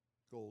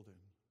golden.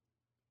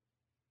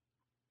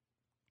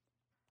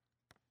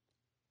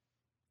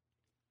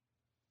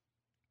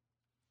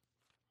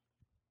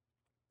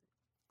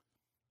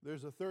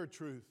 There's a third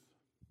truth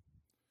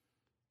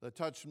that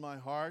touched my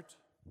heart,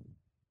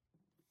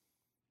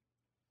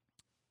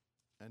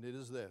 and it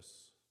is this.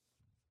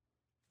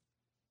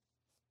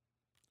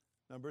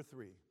 Number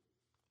 3.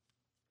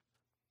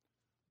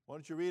 Why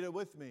don't you read it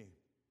with me?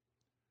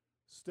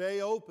 Stay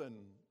open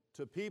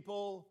to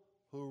people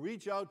who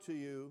reach out to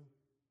you,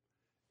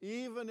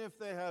 even if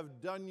they have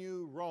done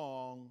you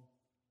wrong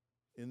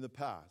in the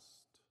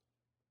past.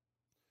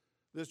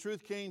 This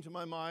truth came to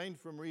my mind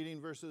from reading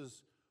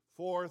verses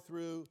 4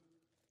 through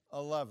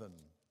 11.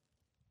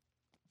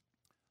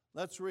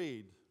 Let's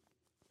read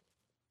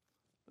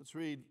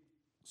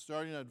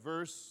starting at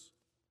verse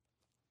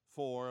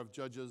 4 of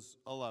Judges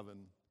 11.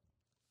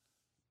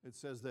 It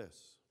says this.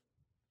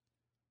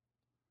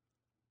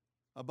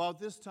 About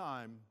this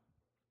time,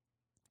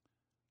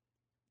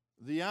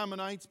 the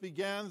Ammonites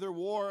began their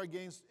war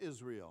against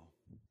Israel.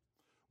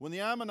 When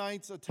the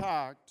Ammonites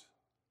attacked,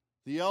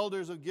 the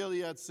elders of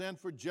Gilead sent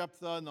for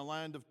Jephthah in the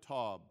land of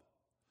Tob.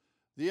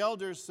 The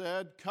elders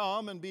said,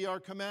 come and be our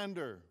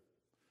commander.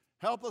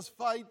 Help us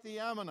fight the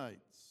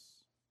Ammonites.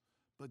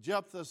 But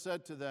Jephthah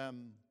said to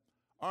them,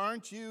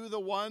 aren't you the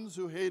ones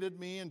who hated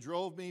me and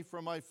drove me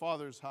from my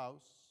father's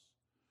house?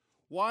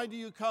 Why do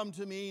you come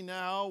to me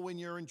now when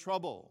you're in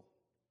trouble?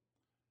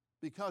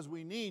 Because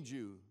we need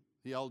you,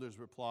 the elders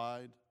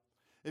replied.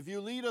 If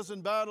you lead us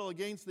in battle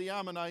against the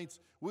Ammonites,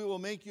 we will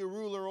make you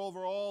ruler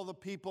over all the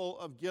people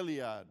of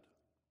Gilead.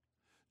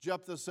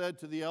 Jephthah said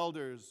to the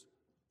elders,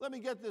 let me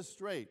get this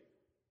straight.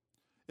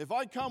 If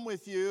I come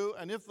with you,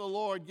 and if the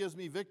Lord gives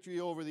me victory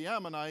over the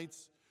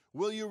Ammonites,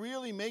 will you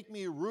really make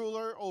me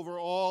ruler over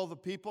all the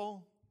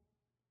people?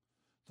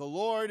 The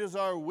Lord is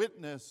our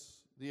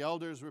witness, the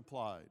elders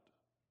replied.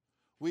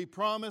 We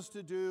promise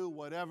to do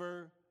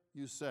whatever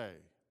you say.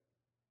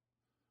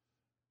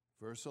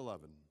 Verse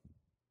 11.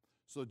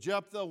 So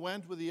Jephthah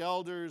went with the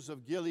elders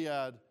of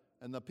Gilead,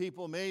 and the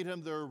people made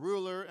him their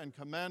ruler and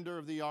commander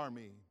of the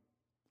army.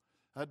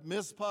 At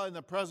Mizpah, in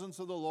the presence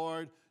of the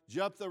Lord,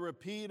 Jephthah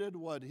repeated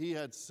what he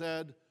had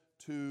said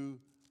to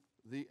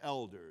the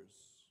elders.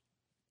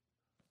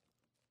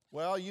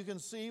 Well, you can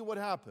see what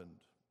happened.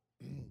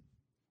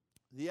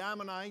 The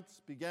Ammonites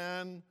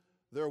began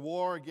their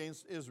war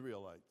against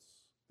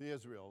Israelites, the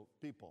Israel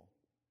people.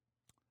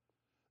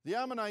 The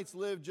Ammonites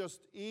lived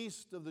just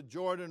east of the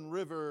Jordan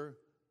River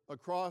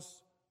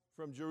across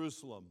from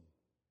Jerusalem.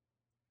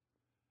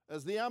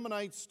 As the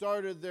Ammonites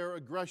started their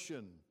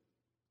aggression,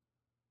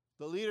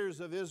 the leaders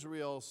of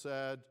Israel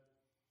said,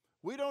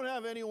 "We don't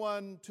have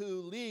anyone to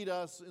lead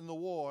us in the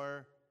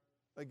war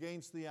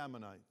against the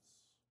Ammonites."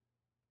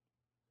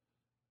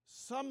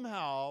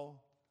 Somehow,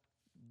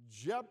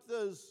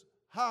 Jephthah's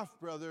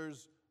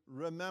half-brothers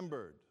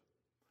remembered.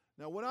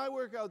 Now, when I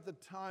work out the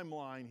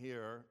timeline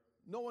here,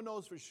 no one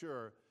knows for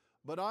sure,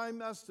 but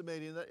I'm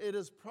estimating that it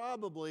is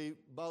probably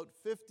about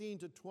 15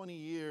 to 20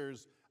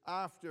 years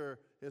after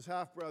his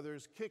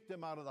half-brothers kicked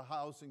him out of the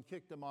house and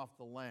kicked him off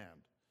the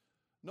land.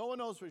 No one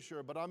knows for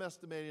sure, but I'm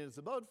estimating it's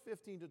about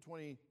 15 to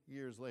 20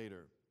 years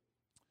later.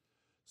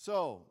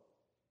 So,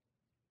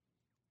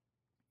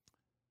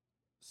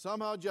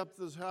 somehow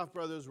Jephthah's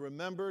half-brothers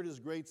remembered his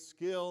great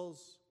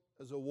skills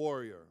as a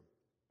warrior,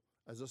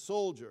 as a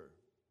soldier,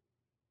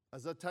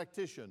 as a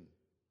tactician.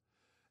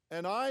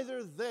 And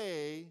either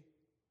they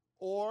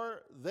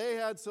or they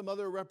had some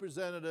other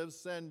representatives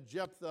send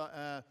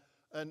Jephthah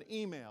an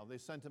email. They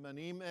sent him an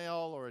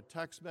email or a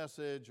text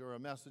message or a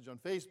message on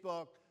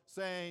Facebook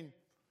saying,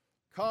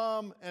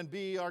 "Come and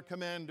be our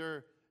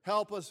commander.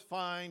 Help us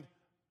find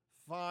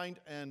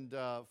and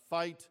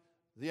fight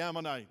the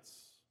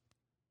Ammonites."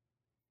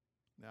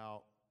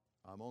 Now,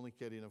 I'm only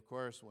kidding, of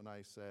course, when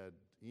I said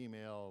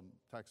email,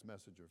 text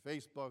message, or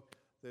Facebook.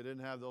 They didn't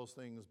have those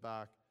things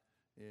back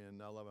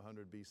in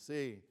 1100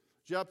 BC.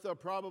 Jephthah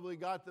probably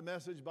got the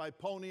message by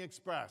Pony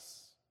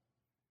Express,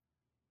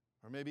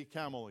 or maybe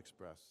Camel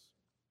Express.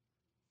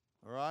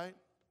 All right?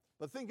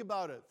 But think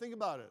about it. Think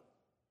about it.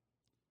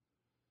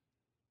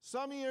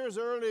 Some years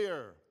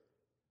earlier,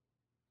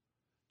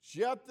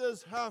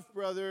 Jephthah's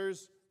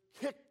half-brothers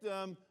kicked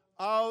them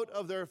out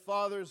of their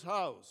father's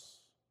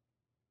house.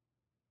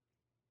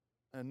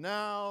 And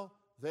now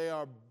they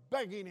are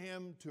begging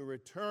him to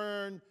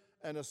return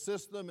and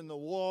assist them in the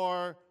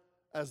war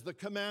as the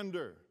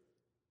commander.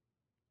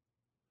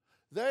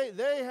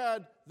 They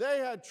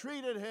had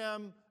treated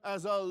him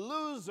as a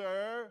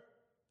loser,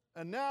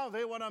 and now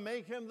they want to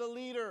make him the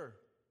leader.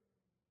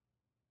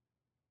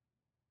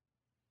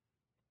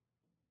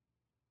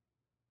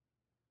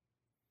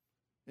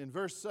 In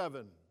verse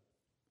 7,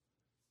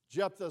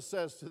 Jephthah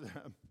says to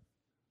them,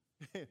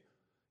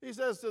 he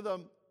says to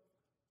them,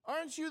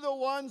 "Aren't you the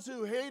ones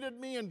who hated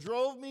me and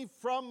drove me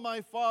from my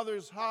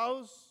father's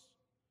house?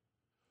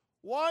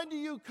 Why do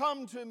you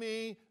come to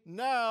me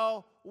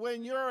now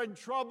when you're in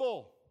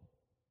trouble?"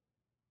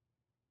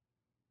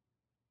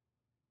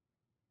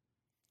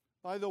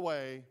 By the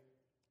way,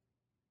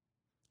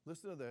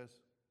 listen to this.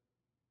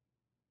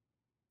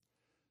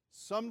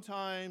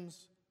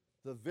 Sometimes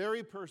the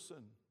very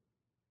person,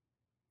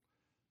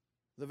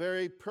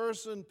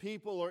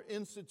 people, or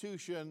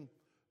institution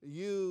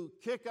you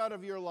kick out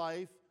of your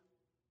life,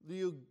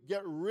 you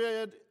get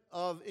rid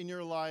of in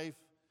your life,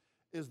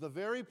 is the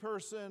very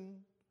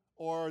person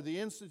or the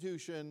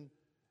institution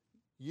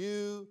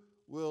you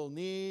will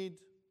need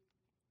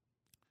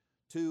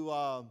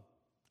to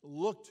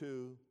look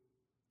to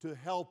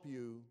help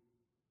you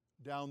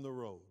down the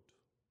road.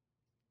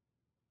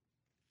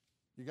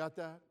 You got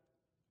that?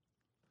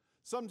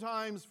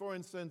 Sometimes, for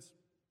instance,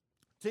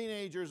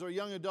 teenagers or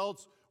young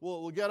adults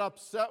will get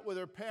upset with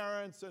their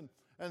parents and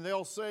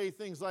they'll say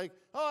things like,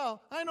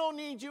 "Oh, I don't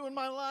need you in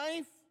my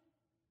life.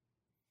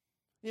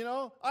 You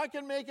know, I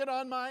can make it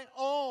on my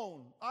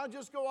own. I'll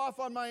just go off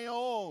on my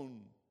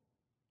own."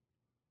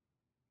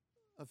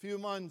 A few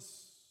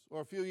months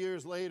or a few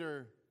years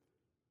later,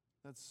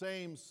 that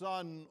same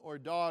son or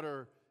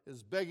daughter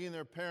is begging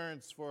their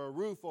parents for a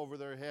roof over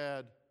their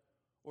head,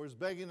 or is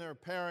begging their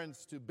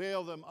parents to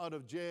bail them out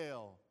of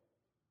jail.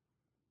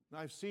 And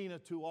I've seen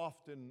it too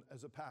often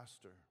as a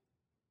pastor.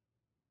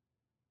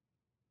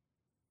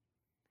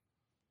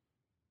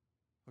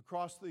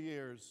 Across the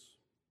years,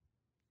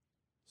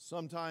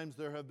 sometimes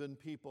there have been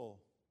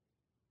people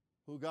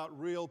who got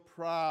real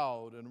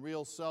proud and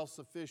real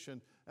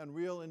self-sufficient and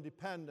real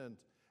independent.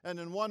 And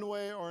in one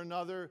way or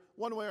another,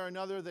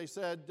 they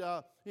said,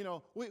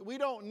 we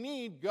don't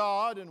need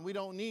God, and we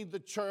don't need the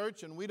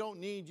church, and we don't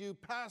need you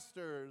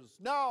pastors.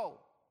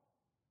 No!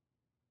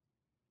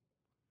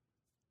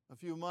 A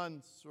few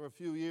months or a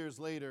few years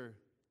later,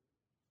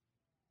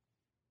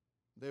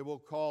 they will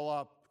call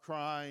up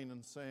crying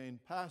and saying,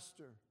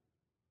 "Pastor,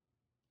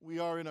 we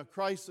are in a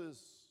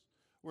crisis.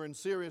 We're in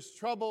serious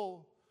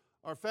trouble.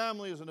 Our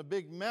family is in a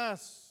big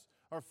mess.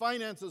 Our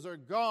finances are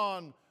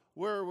gone.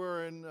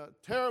 We're in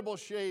terrible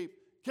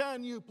shape.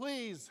 Can you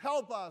please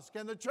help us?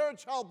 Can the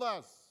church help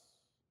us?"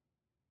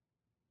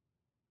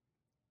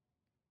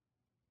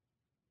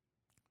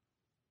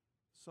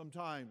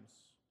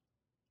 Sometimes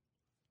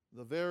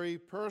the very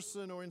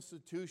person or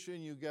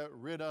institution you get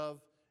rid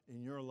of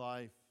in your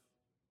life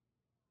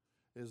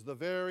is the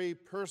very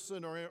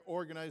person or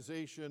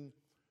organization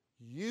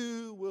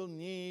you will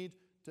need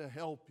to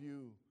help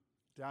you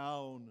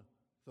down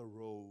the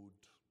road.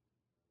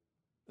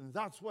 And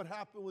that's what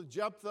happened with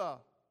Jephthah.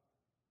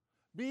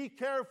 Be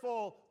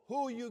careful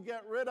who you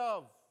get rid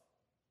of.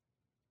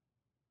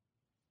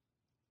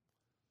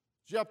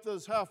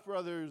 Jephthah's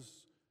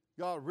half-brothers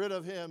got rid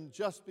of him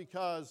just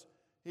because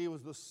he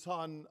was the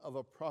son of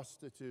a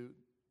prostitute.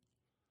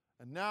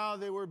 And now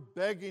they were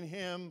begging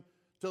him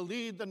to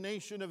lead the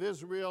nation of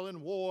Israel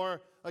in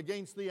war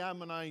against the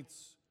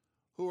Ammonites,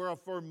 who are a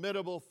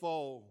formidable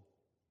foe.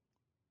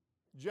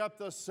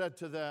 Jephthah said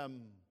to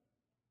them,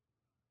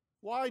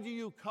 "Why do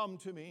you come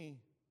to me?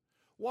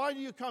 Why do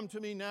you come to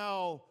me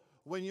now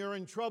when you're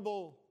in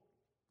trouble?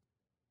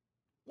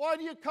 Why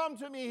do you come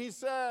to me?" he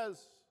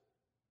says.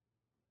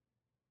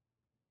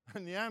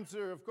 And the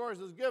answer, of course,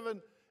 is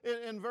given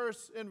in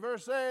verse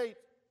 8.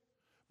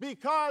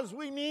 Because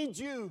we need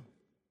you.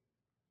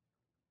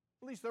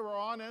 At least they were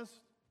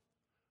honest.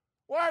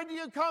 Why do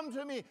you come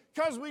to me?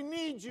 Because we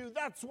need you.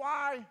 That's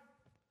why.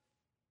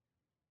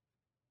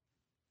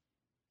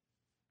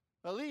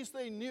 At least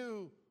they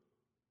knew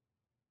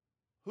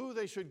who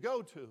they should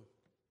go to.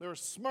 They were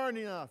smart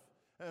enough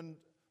and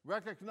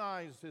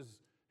recognized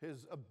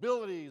his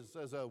abilities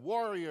as a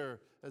warrior,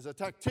 as a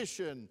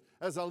tactician,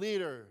 as a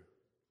leader.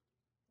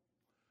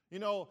 You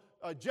know,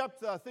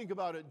 Jephthah, think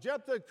about it.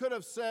 Jephthah could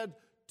have said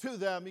to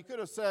them, he could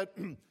have said,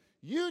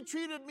 "You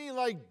treated me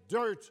like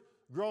dirt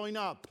growing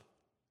up.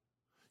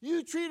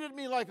 You treated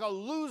me like a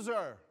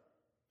loser."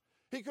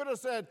 He could have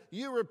said,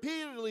 "You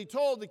repeatedly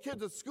told the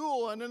kids at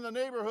school and in the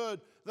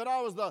neighborhood that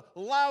I was the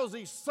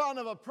lousy son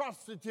of a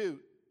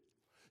prostitute.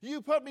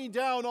 You put me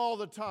down all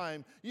the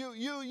time.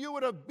 You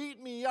would have beat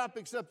me up,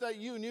 except that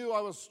you knew I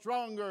was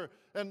stronger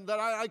and that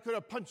I could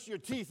have punched your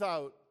teeth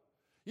out.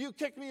 You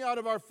kicked me out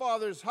of our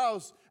father's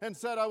house and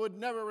said I would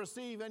never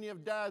receive any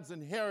of Dad's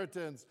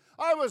inheritance.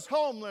 I was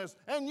homeless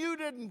and you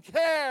didn't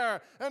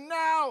care. And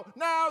now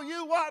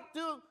you what?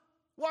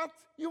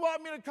 You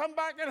want me to come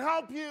back and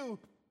help you?"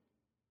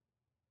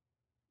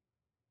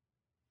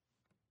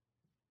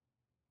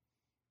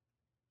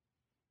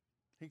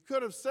 He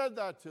could have said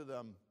that to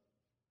them.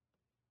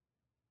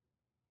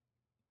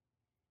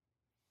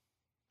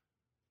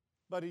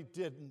 But he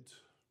didn't.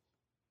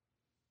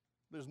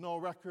 There's no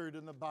record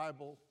in the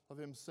Bible of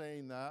him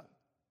saying that.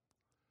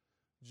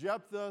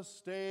 Jephthah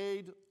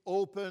stayed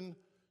open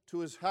to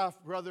his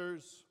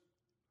half-brothers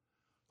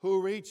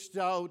who reached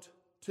out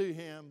to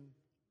him.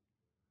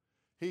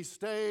 He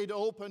stayed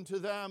open to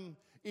them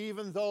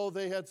even though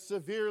they had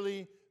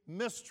severely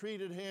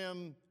mistreated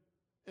him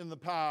in the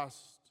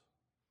past.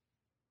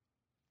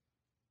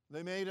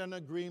 They made an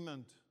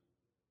agreement.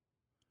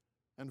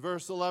 And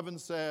verse 11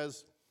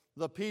 says,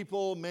 "The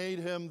people made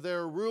him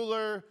their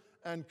ruler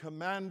and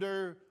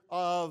commander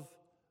of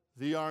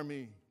the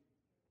army."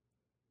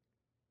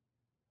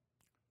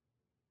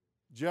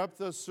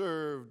 Jephthah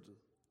served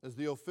as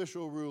the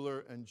official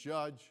ruler and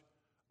judge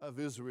of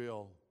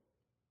Israel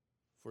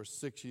for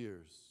 6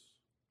 years.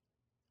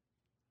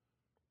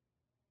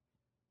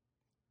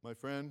 My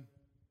friend,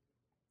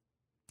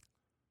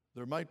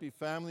 there might be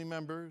family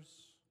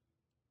members,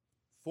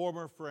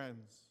 former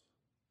friends,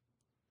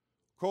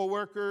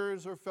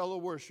 co-workers, or fellow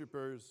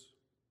worshipers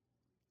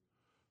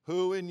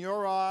who in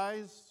your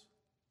eyes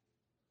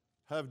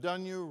have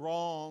done you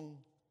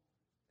wrong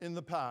in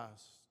the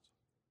past.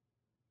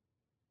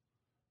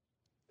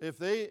 If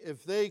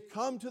they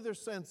come to their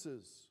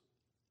senses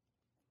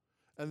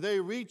and they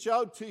reach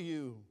out to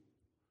you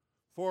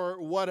for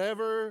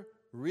whatever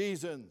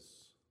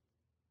reasons,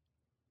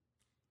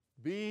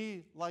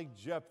 be like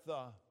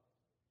Jephthah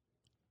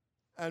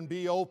and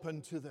be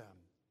open to them.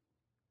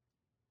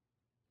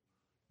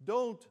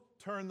 Don't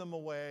turn them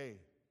away.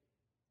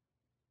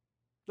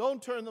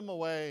 Don't turn them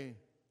away.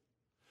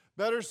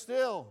 Better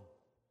still,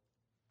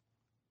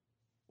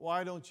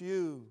 why don't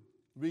you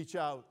reach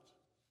out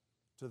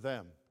to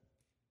them?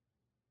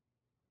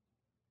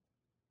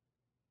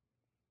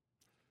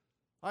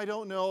 I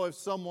don't know if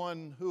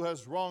someone who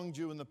has wronged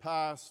you in the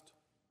past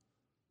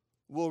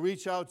will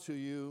reach out to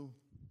you,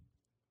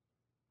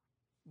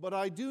 but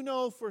I do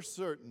know for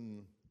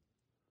certain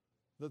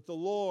that the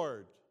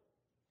Lord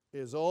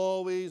is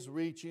always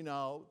reaching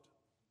out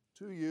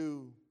to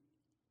you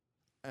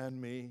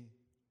and me.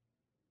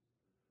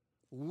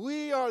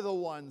 We are the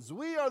ones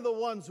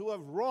who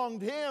have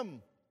wronged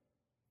him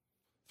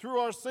through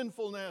our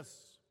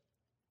sinfulness.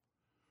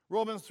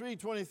 Romans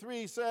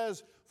 3:23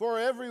 says, "For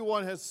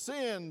everyone has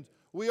sinned.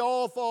 We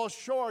all fall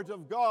short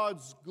of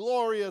God's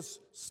glorious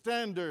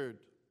standard."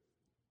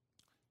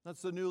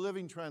 That's the New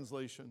Living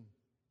Translation.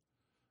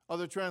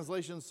 Other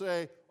translations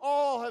say,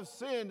 "All have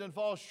sinned and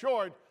fall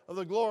short of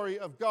the glory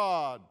of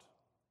God."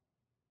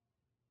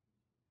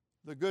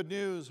 The good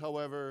news,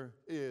 however,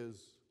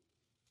 is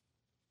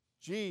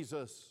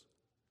Jesus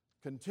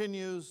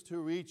continues to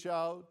reach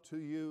out to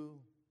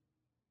you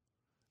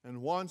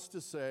and wants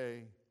to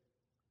say,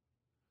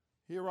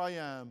 "Here I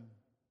am.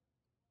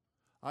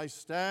 I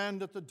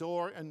stand at the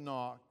door and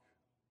knock.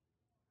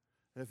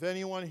 If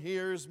anyone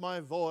hears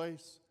my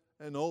voice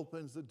and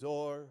opens the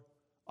door,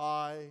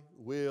 I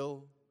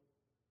will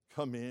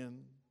come in.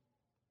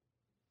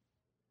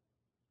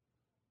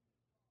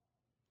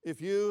 If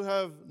you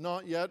have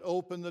not yet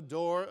opened the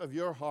door of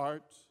your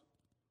heart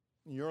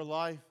and your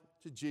life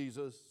to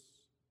Jesus,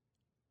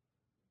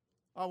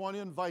 I want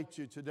to invite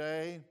you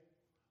today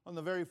on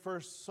the very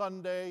first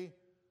Sunday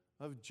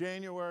of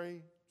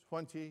January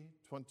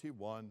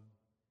 2021.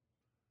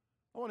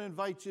 I want to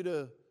invite you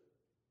to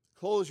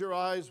close your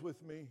eyes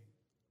with me.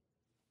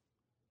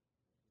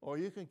 Or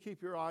you can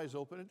keep your eyes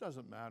open. It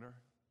doesn't matter.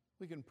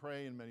 We can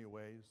pray in many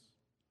ways.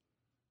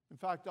 In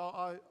fact,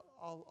 I'll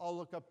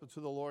look up to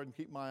the Lord and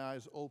keep my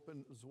eyes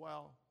open as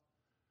well.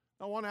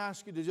 I want to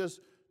ask you to just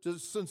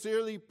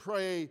sincerely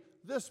pray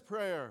this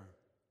prayer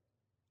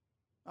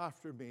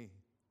after me.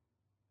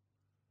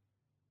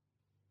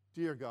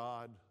 Dear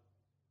God,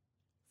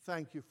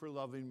 thank you for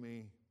loving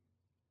me.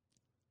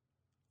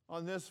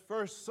 On this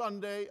first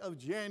Sunday of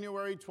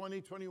January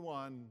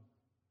 2021,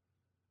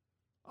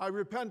 I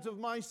repent of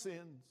my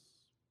sins.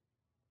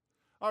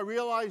 I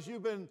realize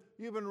you've been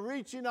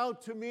reaching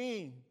out to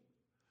me,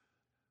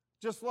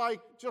 just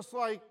like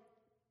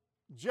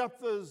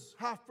Jephthah's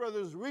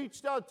half-brothers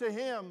reached out to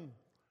him.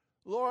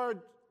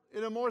 Lord,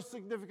 in a more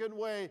significant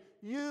way,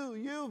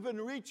 you've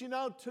been reaching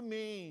out to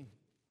me.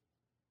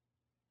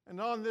 And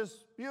on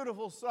this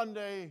beautiful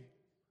Sunday,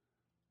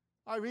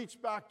 I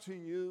reach back to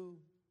you,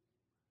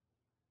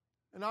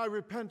 and I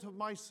repent of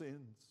my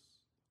sins.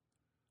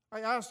 I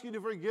ask you to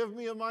forgive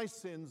me of my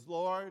sins,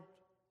 Lord.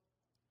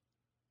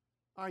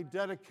 I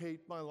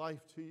dedicate my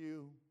life to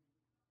you.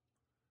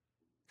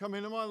 Come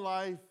into my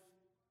life.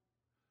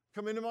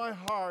 Come into my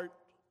heart.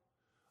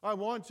 I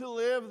want to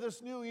live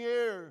this new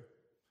year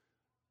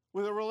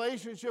with a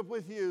relationship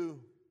with you.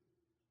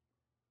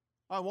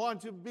 I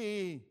want to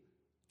be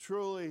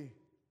truly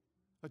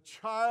a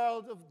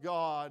child of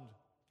God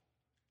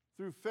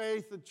through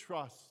faith and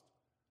trust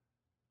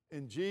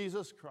in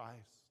Jesus Christ.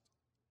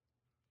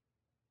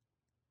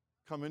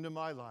 Come into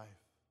my life.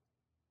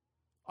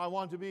 I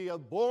want to be a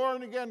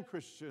born-again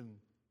Christian,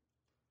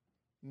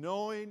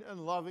 knowing and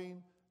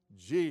loving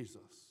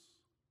Jesus.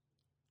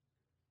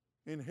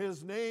 In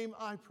his name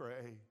I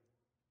pray.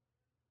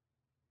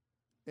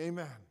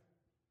 Amen.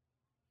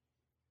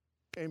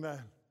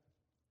 Amen.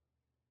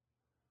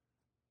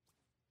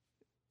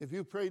 If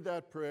you prayed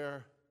that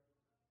prayer,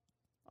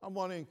 I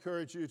want to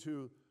encourage you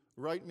to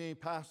write me,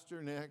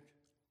 Pastor Nick,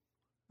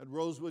 at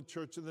Rosewood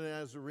Church of the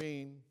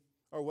Nazarene.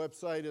 Our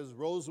website is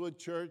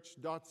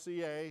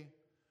rosewoodchurch.ca.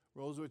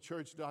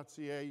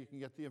 rosewoodchurch.ca. You can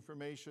get the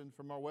information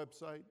from our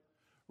website.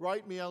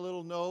 Write me a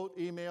little note,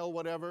 email,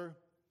 whatever,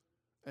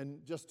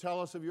 and just tell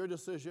us of your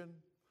decision.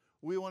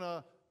 We want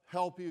to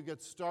help you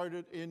get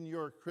started in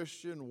your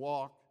Christian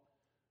walk,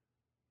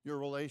 your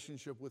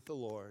relationship with the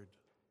Lord.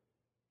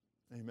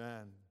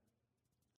 Amen.